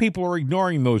 But these people are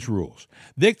ignoring those rules.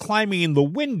 They're climbing in the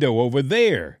window over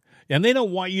there, and they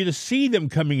don't want you to see them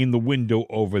coming in the window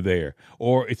over there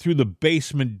or through the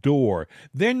basement door.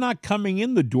 They're not coming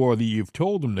in the door that you've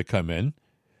told them to come in.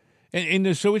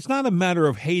 And so it's not a matter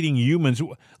of hating humans.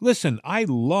 Listen, I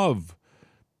love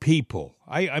people.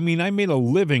 I mean, I made a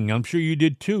living. I'm sure you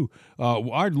did too.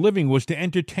 Our living was to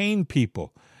entertain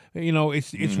people.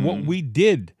 It's what we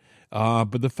did.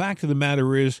 But the fact of the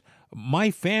matter is,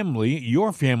 my family,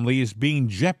 your family, is being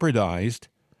jeopardized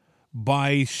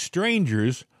by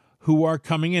strangers who are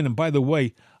coming in. And by the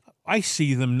way, I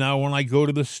see them now when I go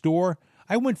to the store.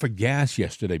 I went for gas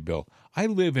yesterday, Bill. I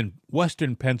live in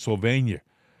western Pennsylvania.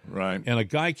 Right. And a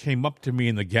guy came up to me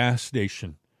in the gas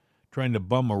station trying to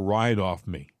bum a ride off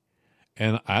me.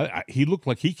 And he looked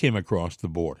like he came across the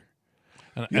border.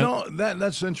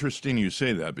 That's interesting you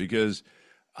say that, because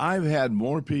I've had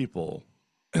more people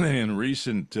in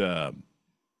recent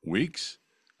weeks,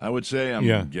 I would say,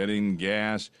 I'm getting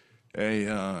gas. Hey,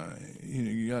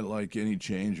 you got like any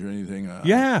change or anything?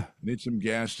 Need some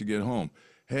gas to get home.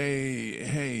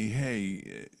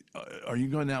 Hey, are you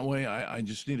going that way? I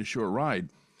just need a short ride.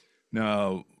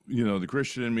 Now, the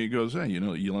Christian in me goes, hey,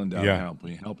 you lend out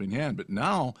a helping hand. But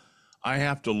now I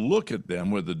have to look at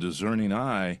them with a discerning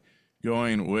eye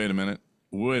going, wait a minute,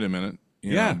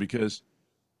 because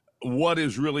what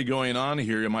is really going on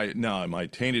here? Am I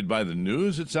tainted by the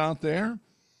news that's out there?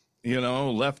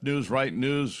 Left news, right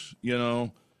news,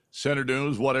 center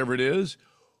news, whatever it is,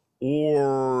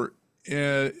 or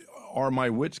are my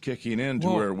wits kicking in to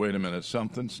where, wait a minute,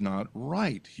 something's not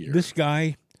right here? This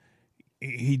guy,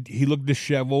 he looked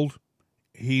disheveled.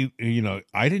 I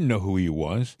didn't know who he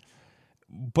was,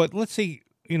 but let's see.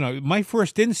 My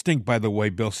first instinct, by the way,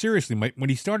 Bill, seriously, when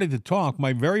he started to talk,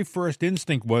 my very first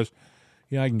instinct was,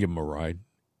 I can give him a ride.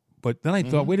 But then I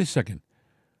thought, wait a second.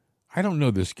 I don't know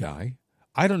this guy.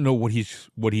 I don't know what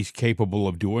he's capable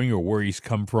of doing or where he's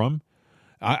come from.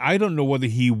 I don't know whether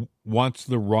he wants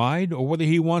the ride or whether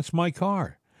he wants my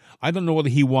car. I don't know whether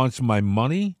he wants my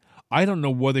money. I don't know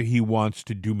whether he wants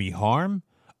to do me harm.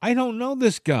 I don't know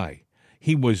this guy.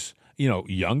 He was,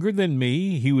 younger than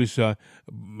me. He was,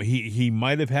 he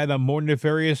might have had a more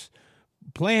nefarious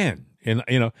plan. And,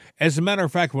 as a matter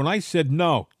of fact, when I said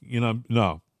no,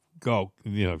 go,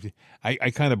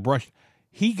 I kind of brushed.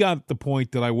 He got the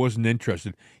point that I wasn't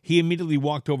interested. He immediately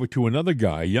walked over to another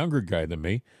guy, a younger guy than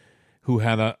me, who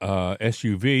had a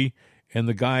SUV, and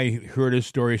the guy heard his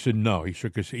story. Said no. He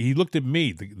shook his. He looked at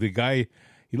me. The guy.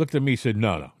 He looked at me. Said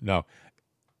no.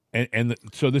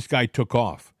 So this guy took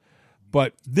off.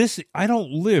 But I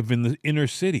don't live in the inner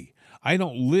city. I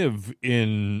don't live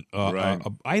in.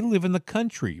 I live in the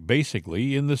country,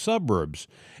 basically in the suburbs,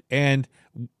 and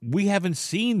we haven't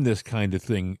seen this kind of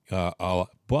thing.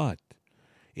 But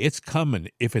it's coming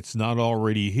if it's not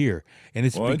already here, and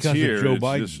it's because of Joe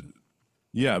Biden.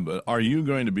 But are you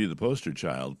going to be the poster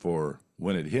child for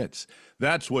when it hits?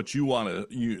 That's what you want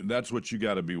to. That's what you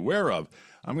got to be aware of.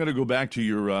 I'm going to go back to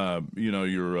your,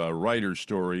 your writer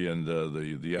story and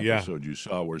the episode you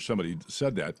saw where somebody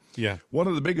said that. Yeah. One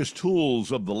of the biggest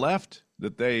tools of the left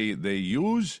that they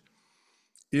use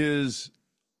is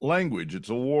language. It's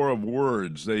a war of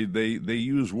words. They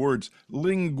use words,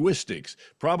 linguistics.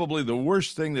 Probably the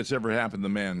worst thing that's ever happened to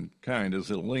mankind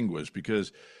is a linguist,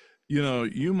 because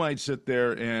you might sit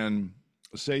there and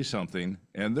say something,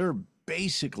 and they're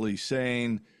basically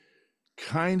saying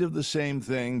kind of the same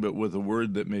thing, but with a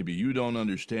word that maybe you don't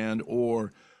understand,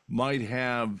 or might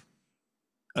have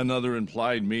another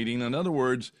implied meaning. In other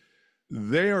words,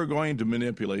 they are going to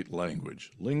manipulate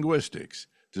language, linguistics,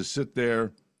 to sit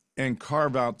there and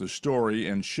carve out the story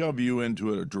and shove you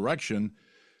into a direction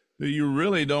that you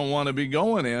really don't want to be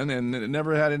going in, and it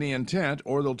never had any intent.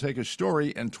 Or they'll take a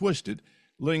story and twist it.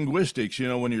 Linguistics,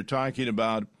 when you're talking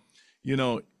about,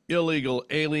 illegal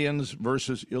aliens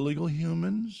versus illegal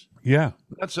humans. Yeah.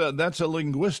 That's a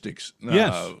linguistics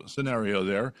Yes. scenario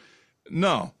there.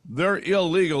 No, they're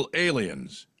illegal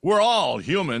aliens. We're all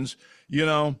humans,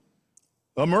 A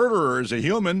murderer is a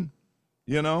human,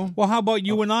 Well, how about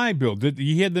you and I, Bill? Did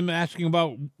you hear them asking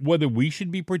about whether we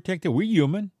should be protected? We're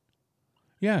human.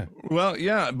 Yeah. Well,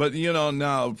 yeah, but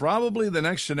now probably the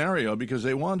next scenario, because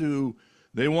they want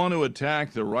to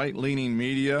attack the right-leaning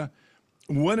media.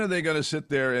 When are they going to sit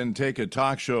there and take a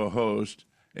talk show host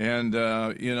and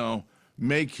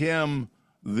make him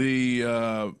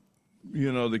the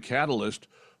the catalyst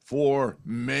for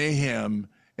mayhem,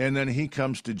 and then he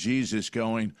comes to Jesus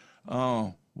going,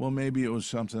 "Oh, well, maybe it was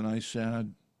something I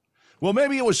said. Well,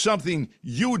 maybe it was something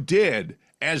you did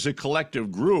as a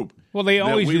collective group." Well, they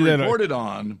always that we do that. reported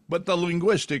on, but the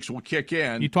linguistics will kick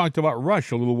in. You talked about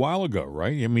Rush a little while ago,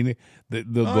 right? I mean, the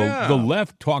yeah.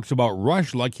 left talks about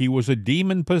Rush like he was a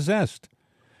demon possessed.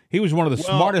 He was one of the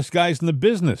smartest guys in the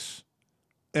business.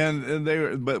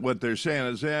 But what they're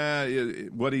saying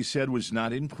is, what he said was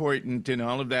not important and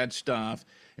all of that stuff.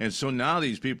 And so now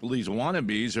these people, these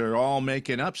wannabes, are all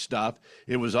making up stuff.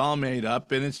 It was all made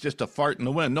up, and it's just a fart in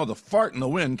the wind. No, the fart in the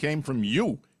wind came from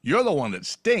you. You're the one that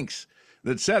stinks,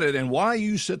 that said it. And why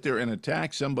you sit there and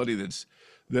attack somebody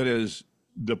that has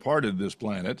departed this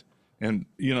planet and,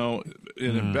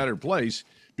 in a better place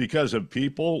because of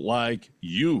people like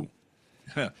you.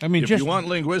 I mean, if you want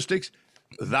linguistics,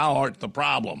 thou art the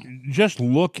problem. Just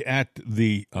look at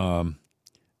the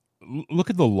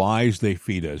lies they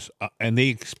feed us, and they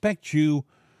expect you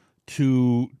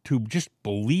to just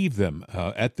believe them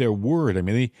at their word. I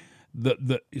mean,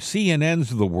 the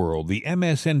CNNs of the world, the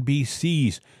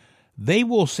MSNBCs, they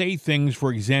will say things,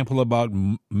 for example, about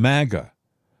MAGA,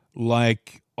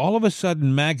 like all of a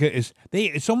sudden MAGA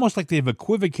it's almost like they've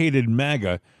equivocated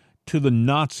MAGA to the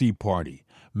Nazi Party.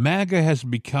 MAGA has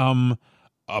become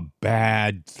a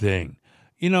bad thing.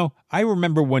 I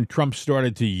remember when Trump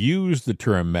started to use the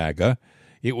term MAGA,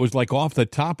 it was like off the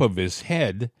top of his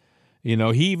head. He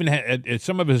even had, at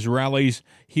some of his rallies,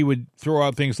 he would throw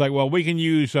out things like, well, we can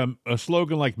use a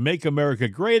slogan like Make America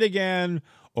Great Again,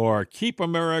 or Keep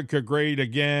America Great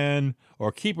Again,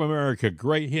 or Keep America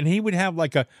Great. And he would have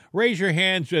like a raise your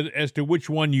hands as to which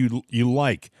one you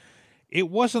like. It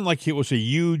wasn't like it was a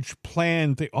huge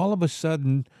planned thing. All of a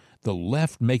sudden, the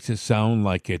left makes it sound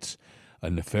like it's a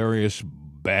nefarious,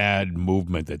 bad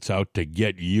movement that's out to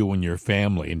get you and your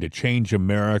family and to change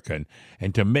America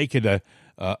and to make it a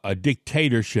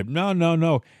dictatorship.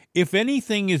 No. If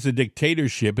anything is a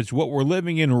dictatorship, it's what we're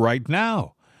living in right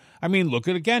now. I mean, look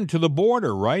at again to the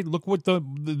border, right? Look what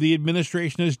the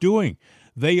administration is doing.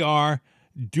 They're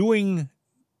doing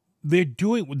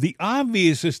the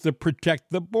obvious is to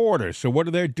protect the border. So what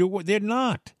do they do? They're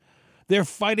not. They're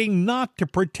fighting not to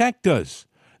protect us.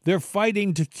 They're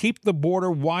fighting to keep the border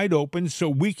wide open so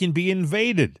we can be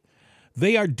invaded.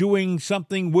 They are doing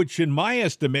something which, in my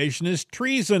estimation, is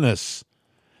treasonous.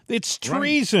 It's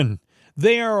treason. Right.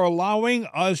 They are allowing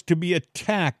us to be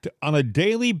attacked on a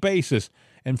daily basis.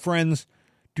 And friends,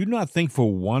 do not think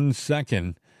for 1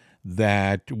 second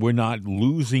that we're not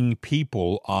losing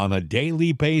people on a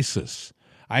daily basis.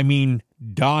 I mean,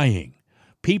 dying.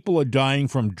 People are dying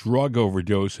from drug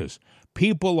overdoses.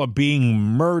 People are being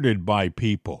murdered by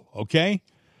people, okay?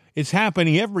 It's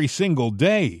happening every single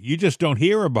day. You just don't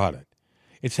hear about it.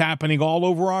 It's happening all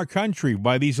over our country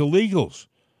by these illegals.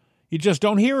 You just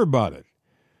don't hear about it.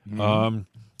 Mm-hmm.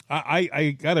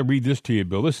 I got to read this to you,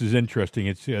 Bill. This is interesting.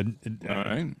 It's all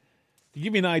right. To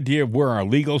give you an idea of where our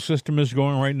legal system is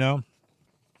going right now,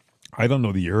 I don't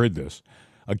know that you heard this.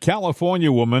 A California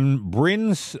woman,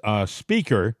 Bryn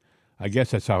Speaker, I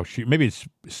guess that's how maybe it's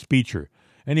Speecher.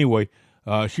 Anyway,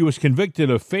 she was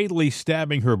convicted of fatally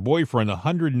stabbing her boyfriend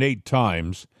 108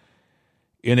 times.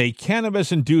 In a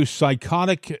cannabis-induced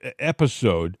psychotic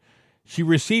episode, she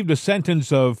received a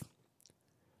sentence of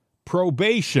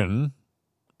probation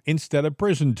instead of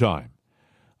prison time.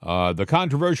 The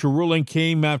controversial ruling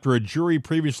came after a jury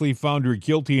previously found her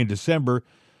guilty in December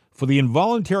for the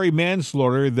involuntary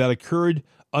manslaughter that occurred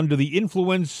under the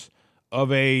influence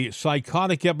of a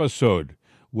psychotic episode,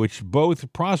 which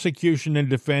both prosecution and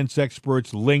defense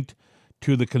experts linked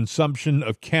to the consumption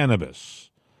of cannabis.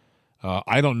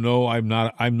 I don't know. I'm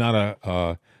not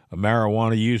a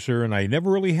marijuana user, and I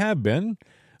never really have been.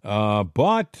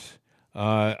 But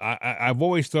I've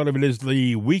always thought of it as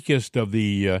the weakest of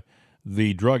the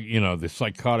drug, the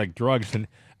psychotic drugs. And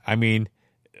I mean,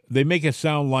 they make it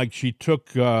sound like she took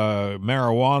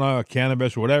marijuana,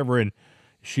 cannabis, whatever, and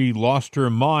she lost her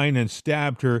mind and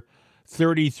stabbed her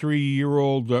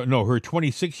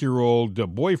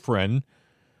 26-year-old boyfriend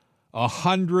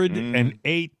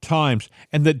 108 times.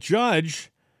 And the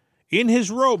judge, in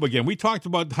his robe again, we talked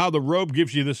about how the robe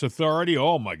gives you this authority.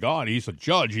 Oh, my God, he's a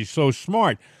judge. He's so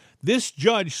smart. This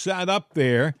judge sat up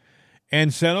there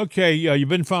and said, okay, you've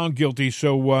been found guilty,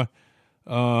 so, well,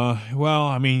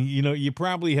 I mean, you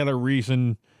probably had a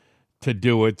reason to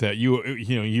do it, that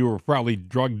you were probably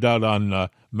drugged out on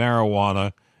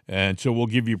marijuana, and so we'll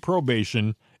give you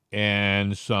probation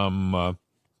and some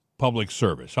public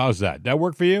service. How's that? That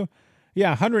work for you?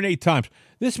 Yeah, 108 times.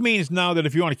 This means now that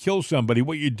if you want to kill somebody,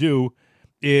 what you do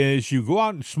is you go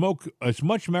out and smoke as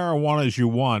much marijuana as you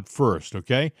want first,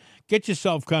 okay? Get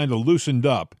yourself kind of loosened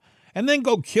up, and then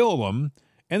go kill them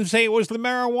and say it was the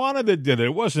marijuana that did it.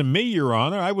 It wasn't me, Your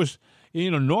Honor. I was,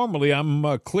 normally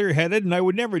I'm clear-headed and I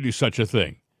would never do such a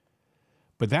thing.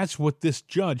 But that's what this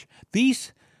judge,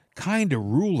 these kind of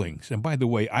rulings, and by the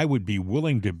way, I would be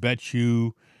willing to bet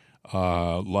you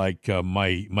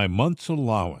my month's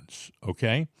allowance,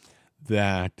 okay,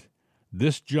 that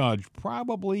this judge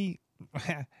probably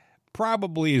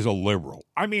is a liberal.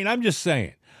 I mean, I'm just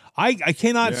saying. I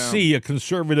cannot see a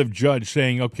conservative judge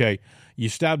saying, okay, you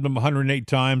stabbed him 108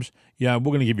 times, yeah, we're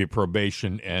going to give you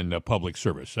probation and public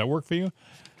service. Does that work for you?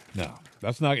 No,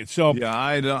 that's not it. So yeah,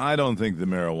 I don't think the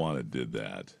marijuana did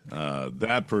that.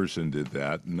 That person did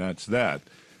that, and that's that.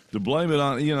 To blame it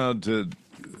on,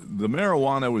 the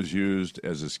marijuana was used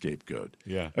as a scapegoat.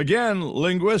 Yeah. Again,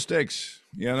 linguistics,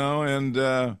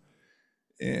 and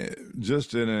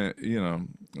just in a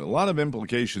lot of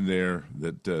implication there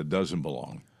that doesn't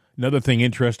belong. Another thing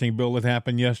interesting, Bill, that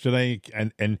happened yesterday,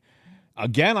 and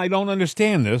again, I don't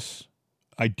understand this.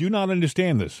 I do not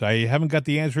understand this. I haven't got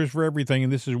the answers for everything,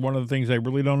 and this is one of the things I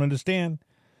really don't understand.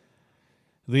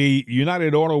 The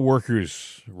United Auto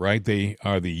Workers, right? They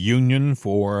are the union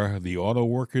for the auto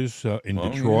workers in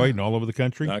Detroit and all over the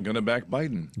country. Not going to back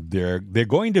Biden. They're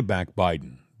going to back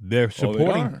Biden. They're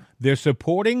supporting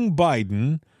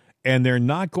Biden, and they're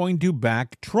not going to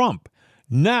back Trump.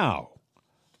 Now,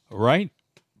 right?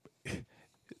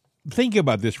 Think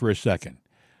about this for a second.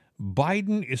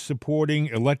 Biden is supporting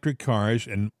electric cars,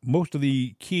 and most of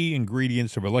the key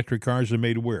ingredients of electric cars are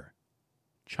made where?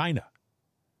 China.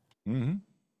 Mm-hmm.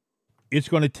 It's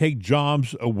going to take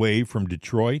jobs away from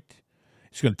Detroit.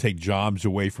 It's going to take jobs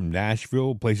away from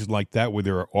Nashville, places like that where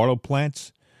there are auto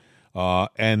plants.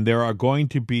 And there are going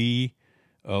to be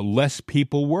less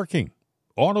people working,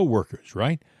 auto workers,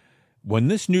 right? When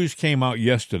this news came out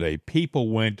yesterday, people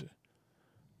went,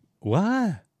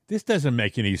 what? This doesn't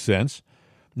make any sense.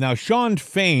 Now, Sean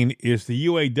Fain is the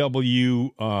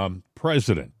UAW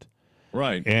president.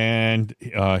 Right. And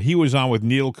he was on with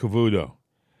Neil Cavuto.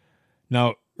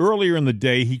 Now, earlier in the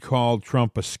day, he called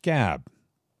Trump a scab.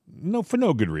 No, for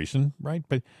no good reason, right?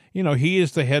 But, he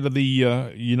is the head of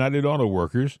the United Auto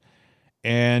Workers.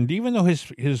 And even though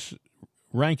his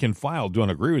rank and file don't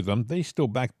agree with him, they still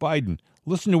back Biden.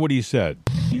 Listen to what he said.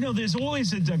 There's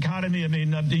always a dichotomy. I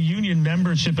mean, the union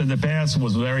membership in the past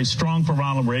was very strong for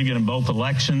Ronald Reagan in both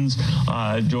elections.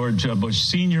 George Bush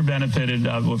Sr. benefited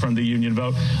from the union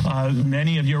vote.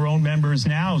 Many of your own members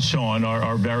now, Sean,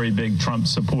 are very big Trump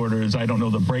supporters. I don't know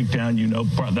the breakdown. You know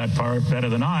that part better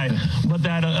than I. But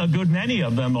that a good many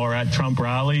of them are at Trump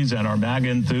rallies and are MAGA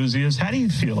enthusiasts. How do you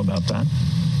feel about that?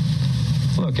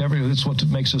 Look, it's what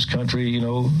makes this country,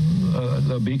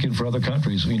 a beacon for other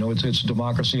countries. It's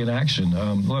democracy in action.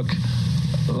 Look,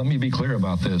 let me be clear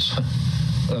about this.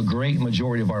 A great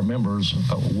majority of our members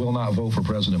will not vote for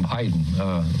President Biden.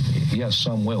 Yes,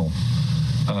 some will.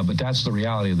 But that's the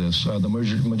reality of this.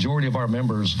 The majority of our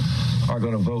members are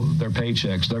going to vote their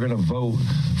paychecks. They're going to vote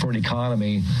for an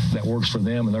economy that works for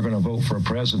them, and they're going to vote for a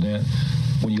president.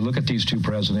 When you look at these two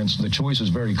presidents, the choice is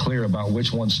very clear about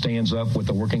which one stands up with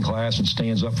the working class and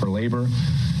stands up for labor,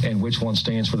 and which one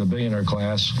stands for the billionaire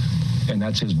class, and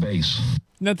that's his base.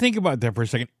 Now think about that for a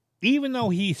second. Even though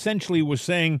he essentially was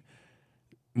saying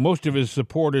most of his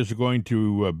supporters are going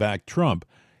to back Trump,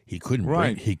 he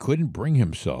couldn't bring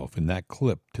himself in that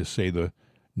clip to say the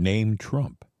name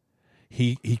Trump.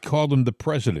 He called him the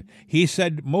president. He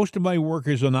said most of my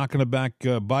workers are not going to back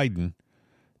Biden.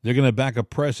 They're going to back a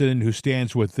president who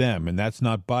stands with them, and that's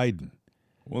not Biden.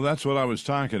 Well, that's what I was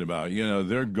talking about.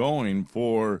 They're going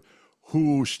for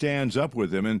who stands up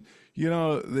with them. And,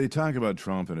 they talk about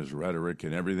Trump and his rhetoric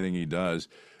and everything he does.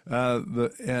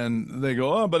 And they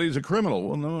go, oh, but he's a criminal.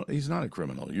 Well, no, he's not a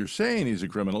criminal. You're saying he's a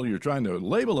criminal. You're trying to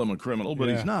label him a criminal, but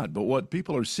he's not. But what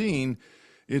people are seeing,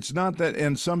 it's not that.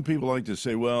 And some people like to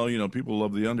say, well, people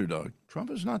love the underdog.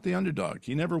 Trump is not the underdog.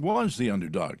 He never was the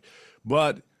underdog.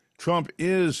 But Trump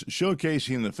is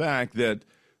showcasing the fact that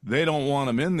they don't want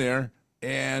him in there,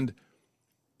 and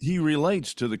he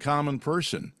relates to the common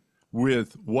person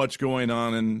with what's going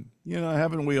on. And,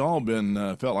 haven't we all been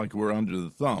felt like we're under the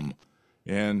thumb?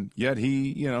 And yet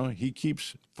he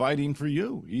keeps fighting for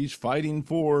you. He's fighting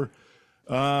for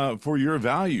your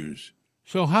values.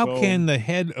 So how can the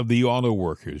head of the auto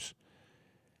workers,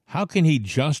 how can he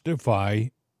justify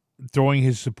throwing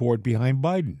his support behind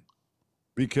Biden?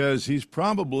 Because he's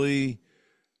probably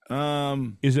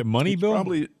is it money, Bill?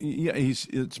 Probably, yeah.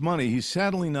 It's money. He's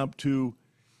saddling up to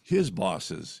his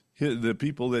bosses, the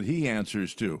people that he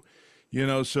answers to.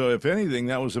 So if anything,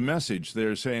 that was a message.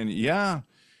 They're saying, hey,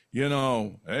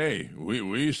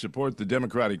 we support the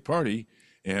Democratic Party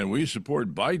and we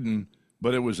support Biden,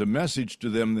 but it was a message to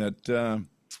them that,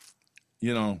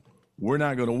 we're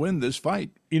not going to win this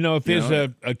fight. If there's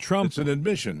a Trump, it's an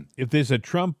admission. If there's a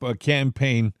Trump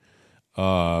campaign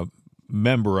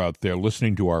member out there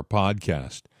listening to our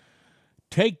podcast,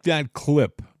 take that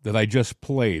clip that I just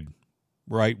played,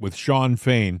 right, with Sean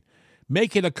Fain,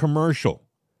 make it a commercial.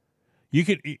 You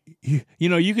could,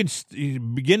 you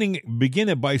can begin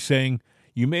it by saying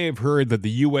you may have heard that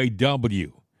the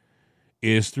UAW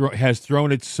has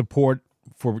thrown its support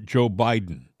for Joe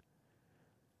Biden,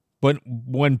 but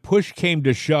when push came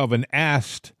to shove and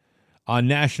asked on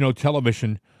national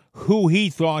television who he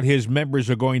thought his members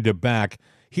are going to back,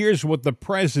 here's what the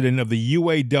president of the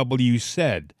UAW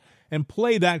said, and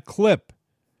play that clip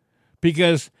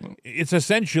because it's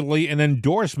essentially an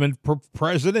endorsement for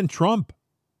President Trump.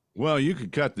 Well, you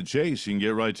could cut the chase and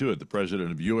get right to it. The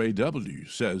president of UAW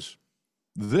says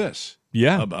this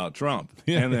about Trump.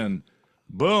 And then,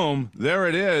 boom, there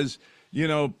it is.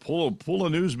 Pull a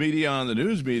news media on the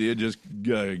news media, just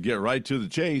get right to the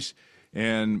chase.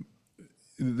 And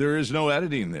there is no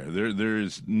editing there. There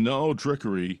is no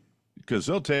trickery because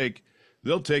they'll take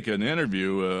an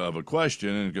interview of a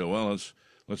question and go, well,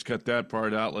 let's cut that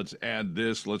part out. Let's add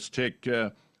this. Let's take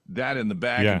that in the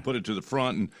back and put it to the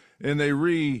front. And they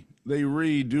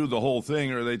redo the whole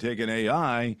thing, or they take an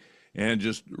AI and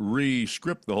just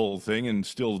re-script the whole thing in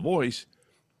still voice.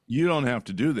 You don't have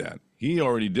to do that. He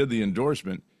already did the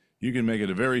endorsement. You can make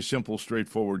it a very simple,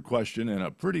 straightforward question and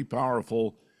a pretty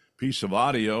powerful piece of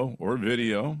audio or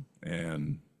video.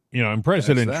 And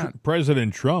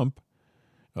President Trump,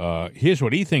 here's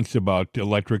what he thinks about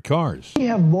electric cars. We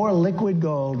have more liquid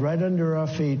gold right under our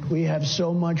feet. We have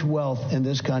so much wealth in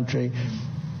this country.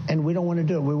 And we don't want to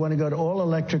do it. We want to go to all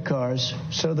electric cars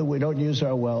so that we don't use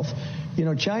our wealth.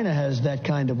 China has that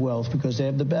kind of wealth because they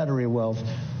have the battery wealth.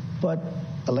 But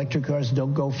electric cars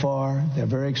don't go far. They're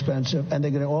very expensive. And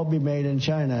they're going to all be made in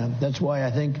China. That's why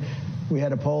I think we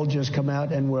had a poll just come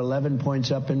out and we're 11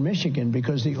 points up in Michigan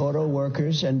because the auto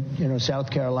workers and, South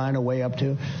Carolina way up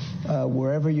to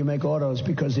wherever you make autos,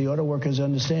 because the auto workers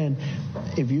understand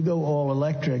if you go all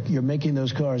electric, you're making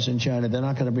those cars in China. They're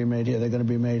not going to be made here. They're going to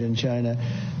be made in China.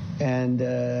 And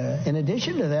in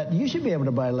addition to that, you should be able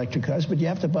to buy electric cars, but you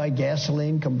have to buy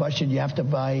gasoline, combustion. You have to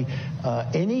buy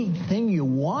anything you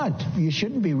want. You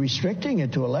shouldn't be restricting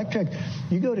it to electric.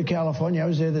 You go to California. I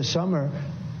was there this summer,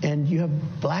 and you have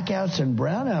blackouts and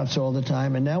brownouts all the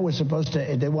time. And now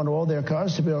they want all their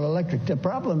cars to be all electric. The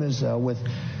problem is,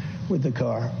 with the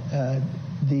car,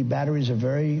 the batteries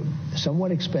are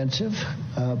somewhat expensive,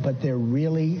 but they're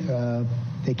really...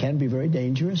 They can be very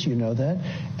dangerous, you know that,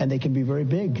 and they can be very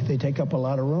big. They take up a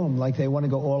lot of room, like they want to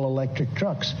go all-electric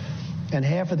trucks. And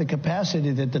half of the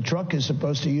capacity that the truck is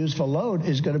supposed to use for load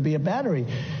is going to be a battery.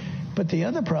 But the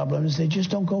other problem is they just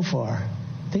don't go far.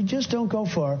 They just don't go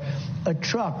far. A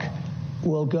truck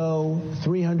will go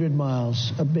 300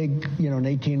 miles, a big, an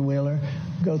 18-wheeler,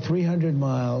 go 300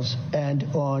 miles, and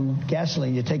on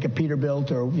gasoline, you take a Peterbilt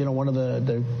or, one of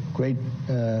the great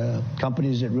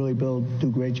companies that really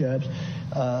do great jobs,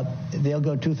 they'll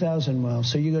go 2,000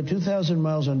 miles. So you go 2,000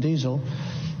 miles on diesel,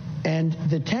 and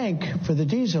the tank for the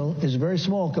diesel is very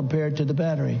small compared to the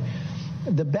battery.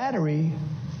 The battery,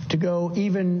 to go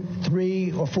even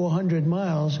 300 or 400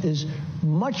 miles, is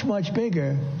much, much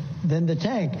bigger than the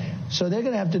tank. So they're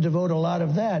going to have to devote a lot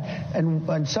of that.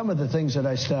 And some of the things that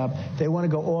I stopped, they want to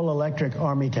go all-electric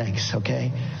Army tanks,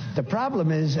 okay? The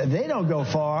problem is they don't go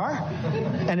far,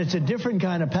 and it's a different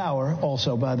kind of power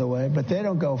also, by the way, but they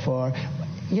don't go far.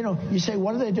 You say,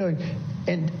 what are they doing?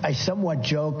 And I somewhat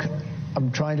joke,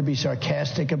 I'm trying to be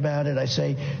sarcastic about it. I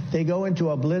say they go in to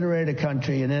obliterate a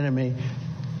country, an enemy,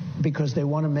 because they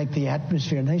want to make the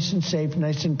atmosphere nice and safe,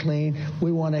 nice and clean.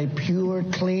 We want a pure,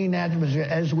 clean atmosphere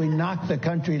as we knock the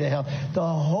country to hell. The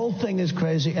whole thing is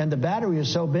crazy, and the battery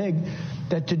is so big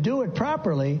that to do it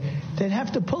properly, they'd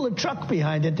have to pull a truck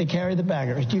behind it to carry the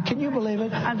battery. Can you believe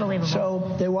it? Unbelievable.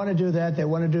 So they want to do that. They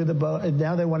want to do the boat.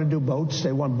 Now they want to do boats.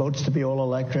 They want boats to be all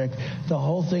electric. The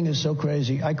whole thing is so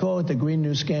crazy. I call it the Green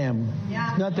New Scam.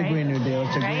 Yeah, not the Green New Deal.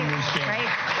 It's a Green New Scam.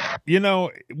 Right. You know,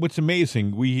 what's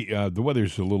amazing, the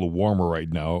weather's a little warmer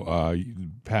right now.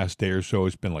 Past day or so,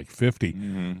 it's been like 50.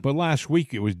 Mm-hmm. But last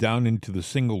week, it was down into the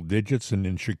single digits. And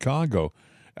in Chicago,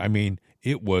 I mean,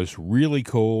 it was really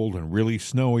cold and really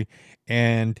snowy.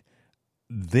 And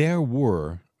there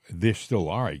still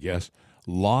are, I guess,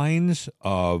 lines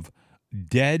of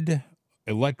dead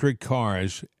electric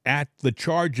cars at the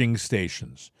charging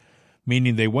stations,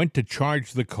 meaning they went to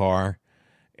charge the car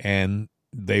and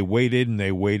they waited and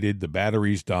they waited. The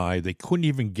batteries died. They couldn't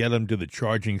even get them to the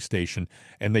charging station,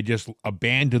 and they just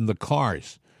abandoned the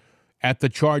cars at the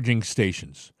charging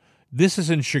stations. This is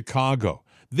in Chicago.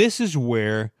 This is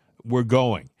where we're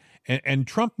going. And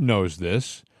Trump knows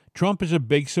this. Trump is a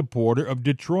big supporter of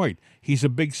Detroit. He's a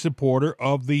big supporter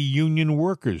of the union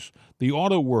workers, the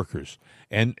auto workers.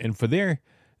 And for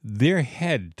their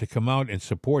head to come out and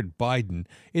support Biden,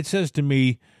 it says to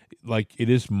me, like, it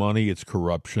is money, it's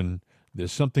corruption.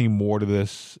 There's something more to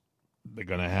this. They're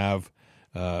going to have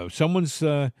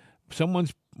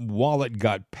someone's wallet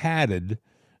got padded,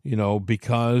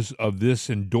 because of this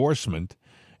endorsement,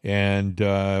 and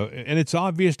it's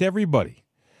obvious to everybody.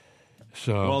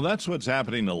 So, well, that's what's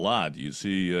happening a lot. You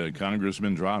see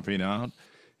congressmen dropping out.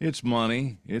 It's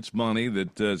money. It's money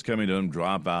that is coming to them.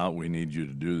 Drop out. We need you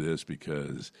to do this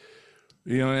because.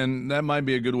 And that might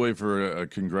be a good way for a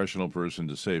congressional person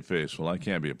to save face. Well, I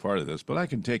can't be a part of this, but I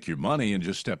can take your money and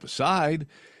just step aside,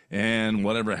 and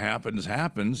whatever happens,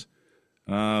 happens.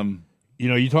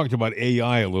 You talked about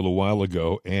AI a little while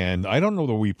ago, and I don't know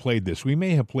that we played this. We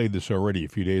may have played this already a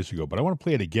few days ago, but I want to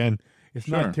play it again. It's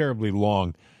not terribly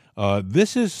long.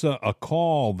 This is a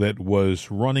call that was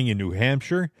running in New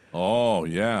Hampshire. Oh,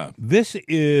 yeah. This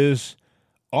is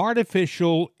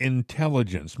artificial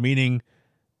intelligence, meaning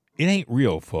it ain't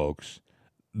real, folks.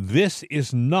 This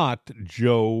is not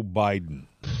Joe Biden.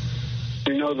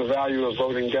 We know the value of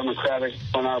voting Democratic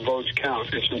when our votes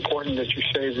count. It's important that you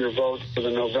save your vote for the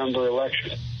November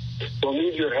election. We'll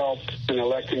need your help in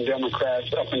electing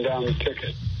Democrats up and down the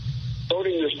ticket.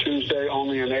 Voting this Tuesday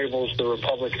only enables the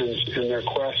Republicans in their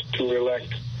quest to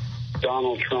elect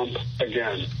Donald Trump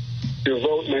again. Your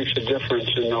vote makes a difference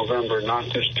in November,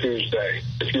 not this Tuesday.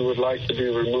 If you would like to be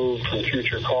removed from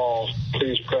future calls,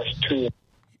 please press 2.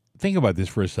 Think about this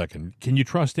for a second. Can you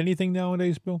trust anything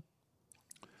nowadays, Bill?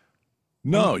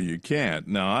 No, you can't.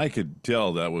 Now, I could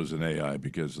tell that was an AI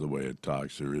because of the way it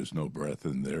talks. There is no breath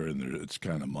in there, and it's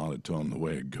kind of monotone the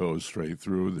way it goes straight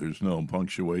through. There's no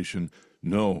punctuation,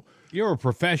 no. You're a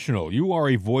professional. You are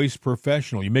a voice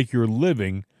professional. You make your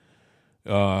living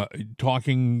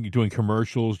talking, doing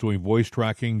commercials, doing voice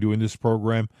tracking, doing this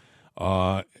program,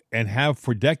 and have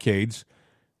for decades.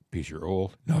 Because you're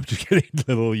old. No, I'm just kidding.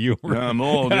 Little humor. Yeah, I'm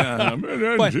old. Yeah, I've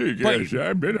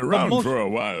been around for a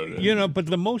while. But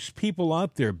the most people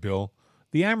out there, Bill,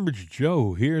 the average Joe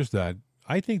who hears that,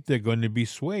 I think they're going to be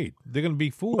swayed. They're going to be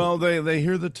fooled. Well, they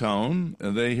hear the tone,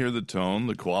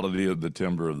 the quality of the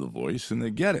timbre of the voice, and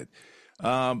they get it.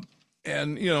 And,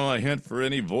 a hint for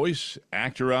any voice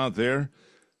actor out there,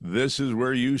 this is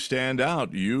where you stand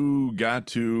out. You got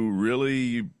to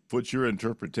really put your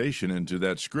interpretation into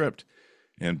that script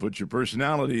and put your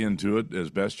personality into it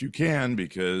as best you can,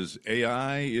 because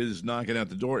AI is knocking at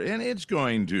the door, and it's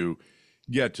going to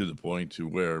get to the point to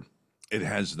where it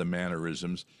has the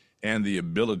mannerisms and the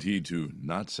ability to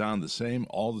not sound the same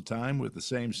all the time with the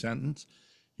same sentence.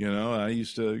 I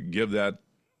used to give that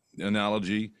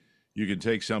analogy. You can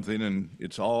take something and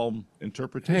it's all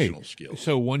interpretational skills.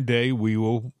 So one day we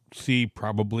will see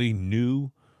probably new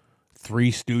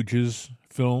Three Stooges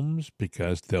films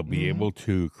because they'll be able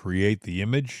to create the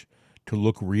image to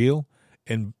look real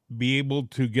and be able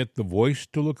to get the voice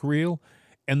to look real.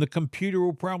 And the computer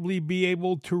will probably be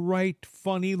able to write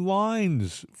funny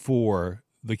lines for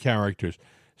the characters.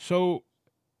 So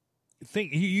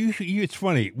it's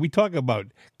funny. We talk about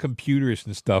computers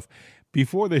and stuff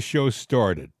before the show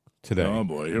started today. Oh,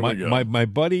 boy, here we go. My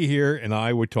buddy here and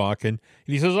I were talking, and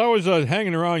he says, I was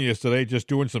hanging around yesterday just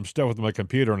doing some stuff with my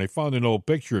computer, and I found an old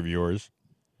picture of yours,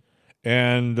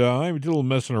 and I did a little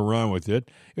messing around with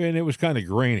it, and it was kind of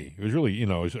grainy. It was really, it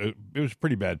was a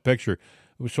pretty bad picture.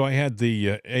 So I had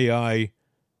the AI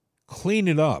clean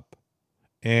it up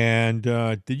And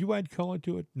did you add color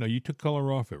to it? No, you took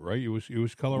color off it, right? It was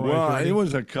colorized. Well, already? it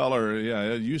was a color.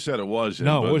 Yeah, you said it wasn't.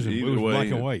 No, but it wasn't. It either was way, black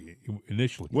and white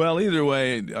initially. Well, either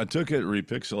way, I took it,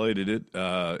 repixelated it,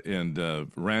 and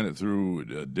ran it through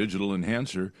a digital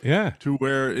enhancer. Yeah. To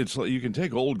where it's like you can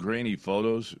take old grainy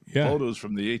photos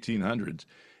from the 1800s,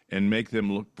 and make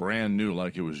them look brand new,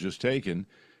 like it was just taken.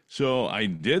 So I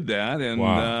did that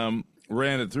and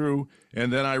ran it through,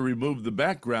 and then I removed the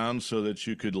background so that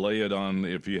you could lay it on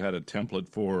if you had a template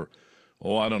for,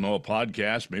 I don't know, a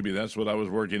podcast. Maybe that's what I was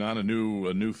working on, a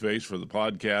new face for the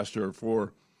podcast or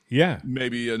for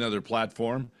maybe another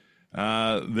platform.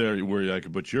 There where I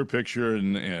could put your picture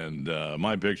and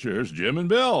my picture. Here's Jim and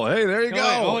Bill. Hey, there you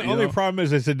go. Only problem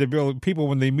is, I said to Bill, people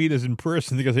when they meet us in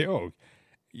person, they go say, "Oh,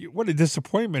 what a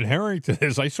disappointment Harrington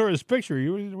is. I saw his picture.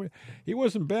 He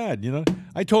wasn't bad, you know."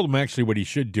 I told him actually what he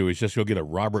should do is just go get a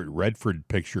Robert Redford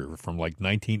picture from like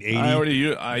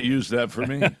 1980. I used that for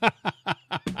me.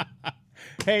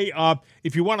 Hey,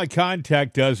 if you want to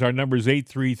contact us, our number is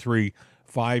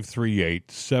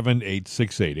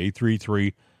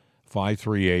 833-538-7868.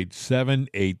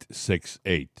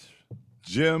 833-538-7868.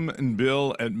 Jim and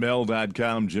Bill at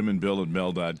mail.com. Jim and Bill at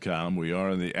mail.com. We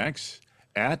are on the X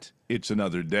at It's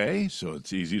Another Day, so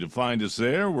it's easy to find us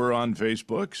there. We're on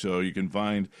Facebook, so you can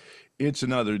find It's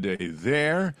Another Day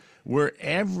there. We're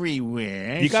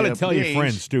everywhere. You got to tell your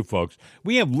friends, too, folks.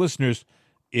 We have listeners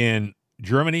in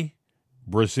Germany,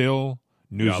 Brazil,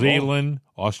 New Zealand,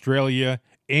 Australia,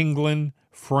 England,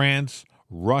 France,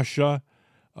 Russia.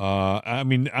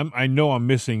 I know I'm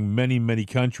missing many, many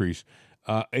countries.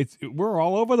 We're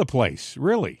all over the place,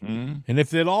 really. Mm-hmm. And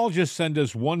if they'd all just send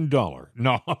us $1,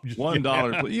 no, I'm just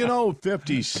 $1,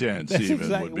 50 cents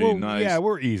even would be nice. Yeah,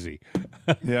 we're easy.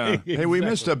 Yeah. Exactly. Hey, we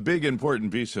missed a big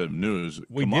important piece of news.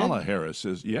 We Kamala did? Harris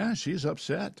is, she's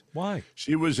upset. Why?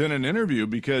 She was in an interview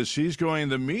because she's going,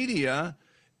 the media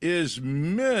is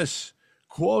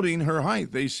misquoting her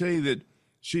height. They say that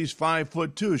she's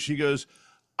 5'2". She goes,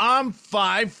 I'm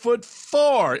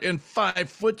 5'4" and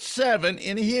 5'7"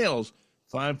 in heels.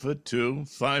 5'2",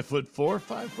 5'4",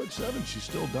 5'7". She's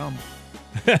still dumb.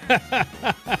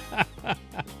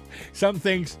 Some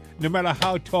things, no matter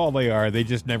how tall they are, they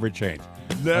just never change.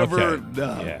 Never. Okay.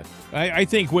 No. Yeah. I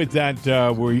think with that,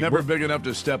 we're big enough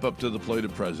to step up to the plate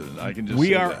of president. I can just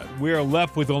say that. We are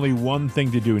left with only one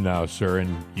thing to do now, sir,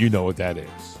 and you know what that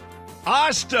is.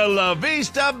 Hasta la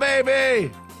vista,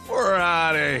 baby. We're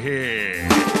out of here.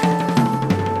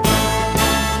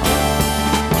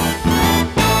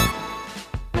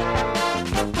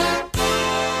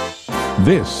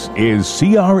 This is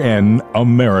CRN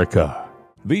America.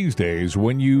 These days,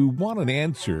 when you want an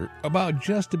answer about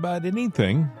just about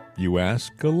anything, you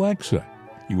ask Alexa.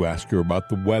 You ask her about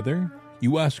the weather.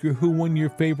 You ask her who won your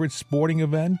favorite sporting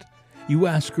event. You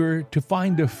ask her to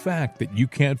find a fact that you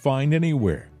can't find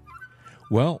anywhere.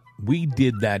 Well, we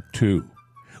did that too.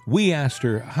 We asked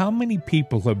her how many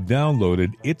people have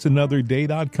downloaded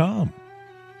it'sanotherday.com.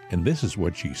 And this is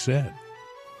what she said.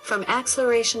 From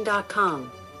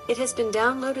acceleration.com. It has been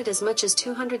downloaded as much as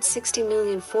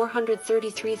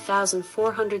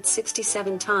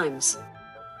 260,433,467 times.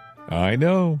 I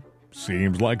know.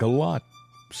 Seems like a lot.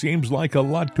 Seems like a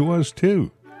lot to us, too.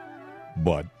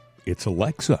 But it's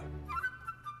Alexa.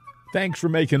 Thanks for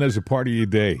making us a part of your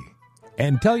day.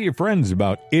 And tell your friends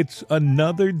about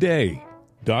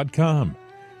it'sanotherday.com.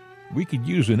 We could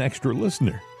use an extra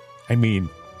listener. I mean,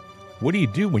 what do you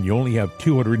do when you only have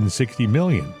 260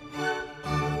 million?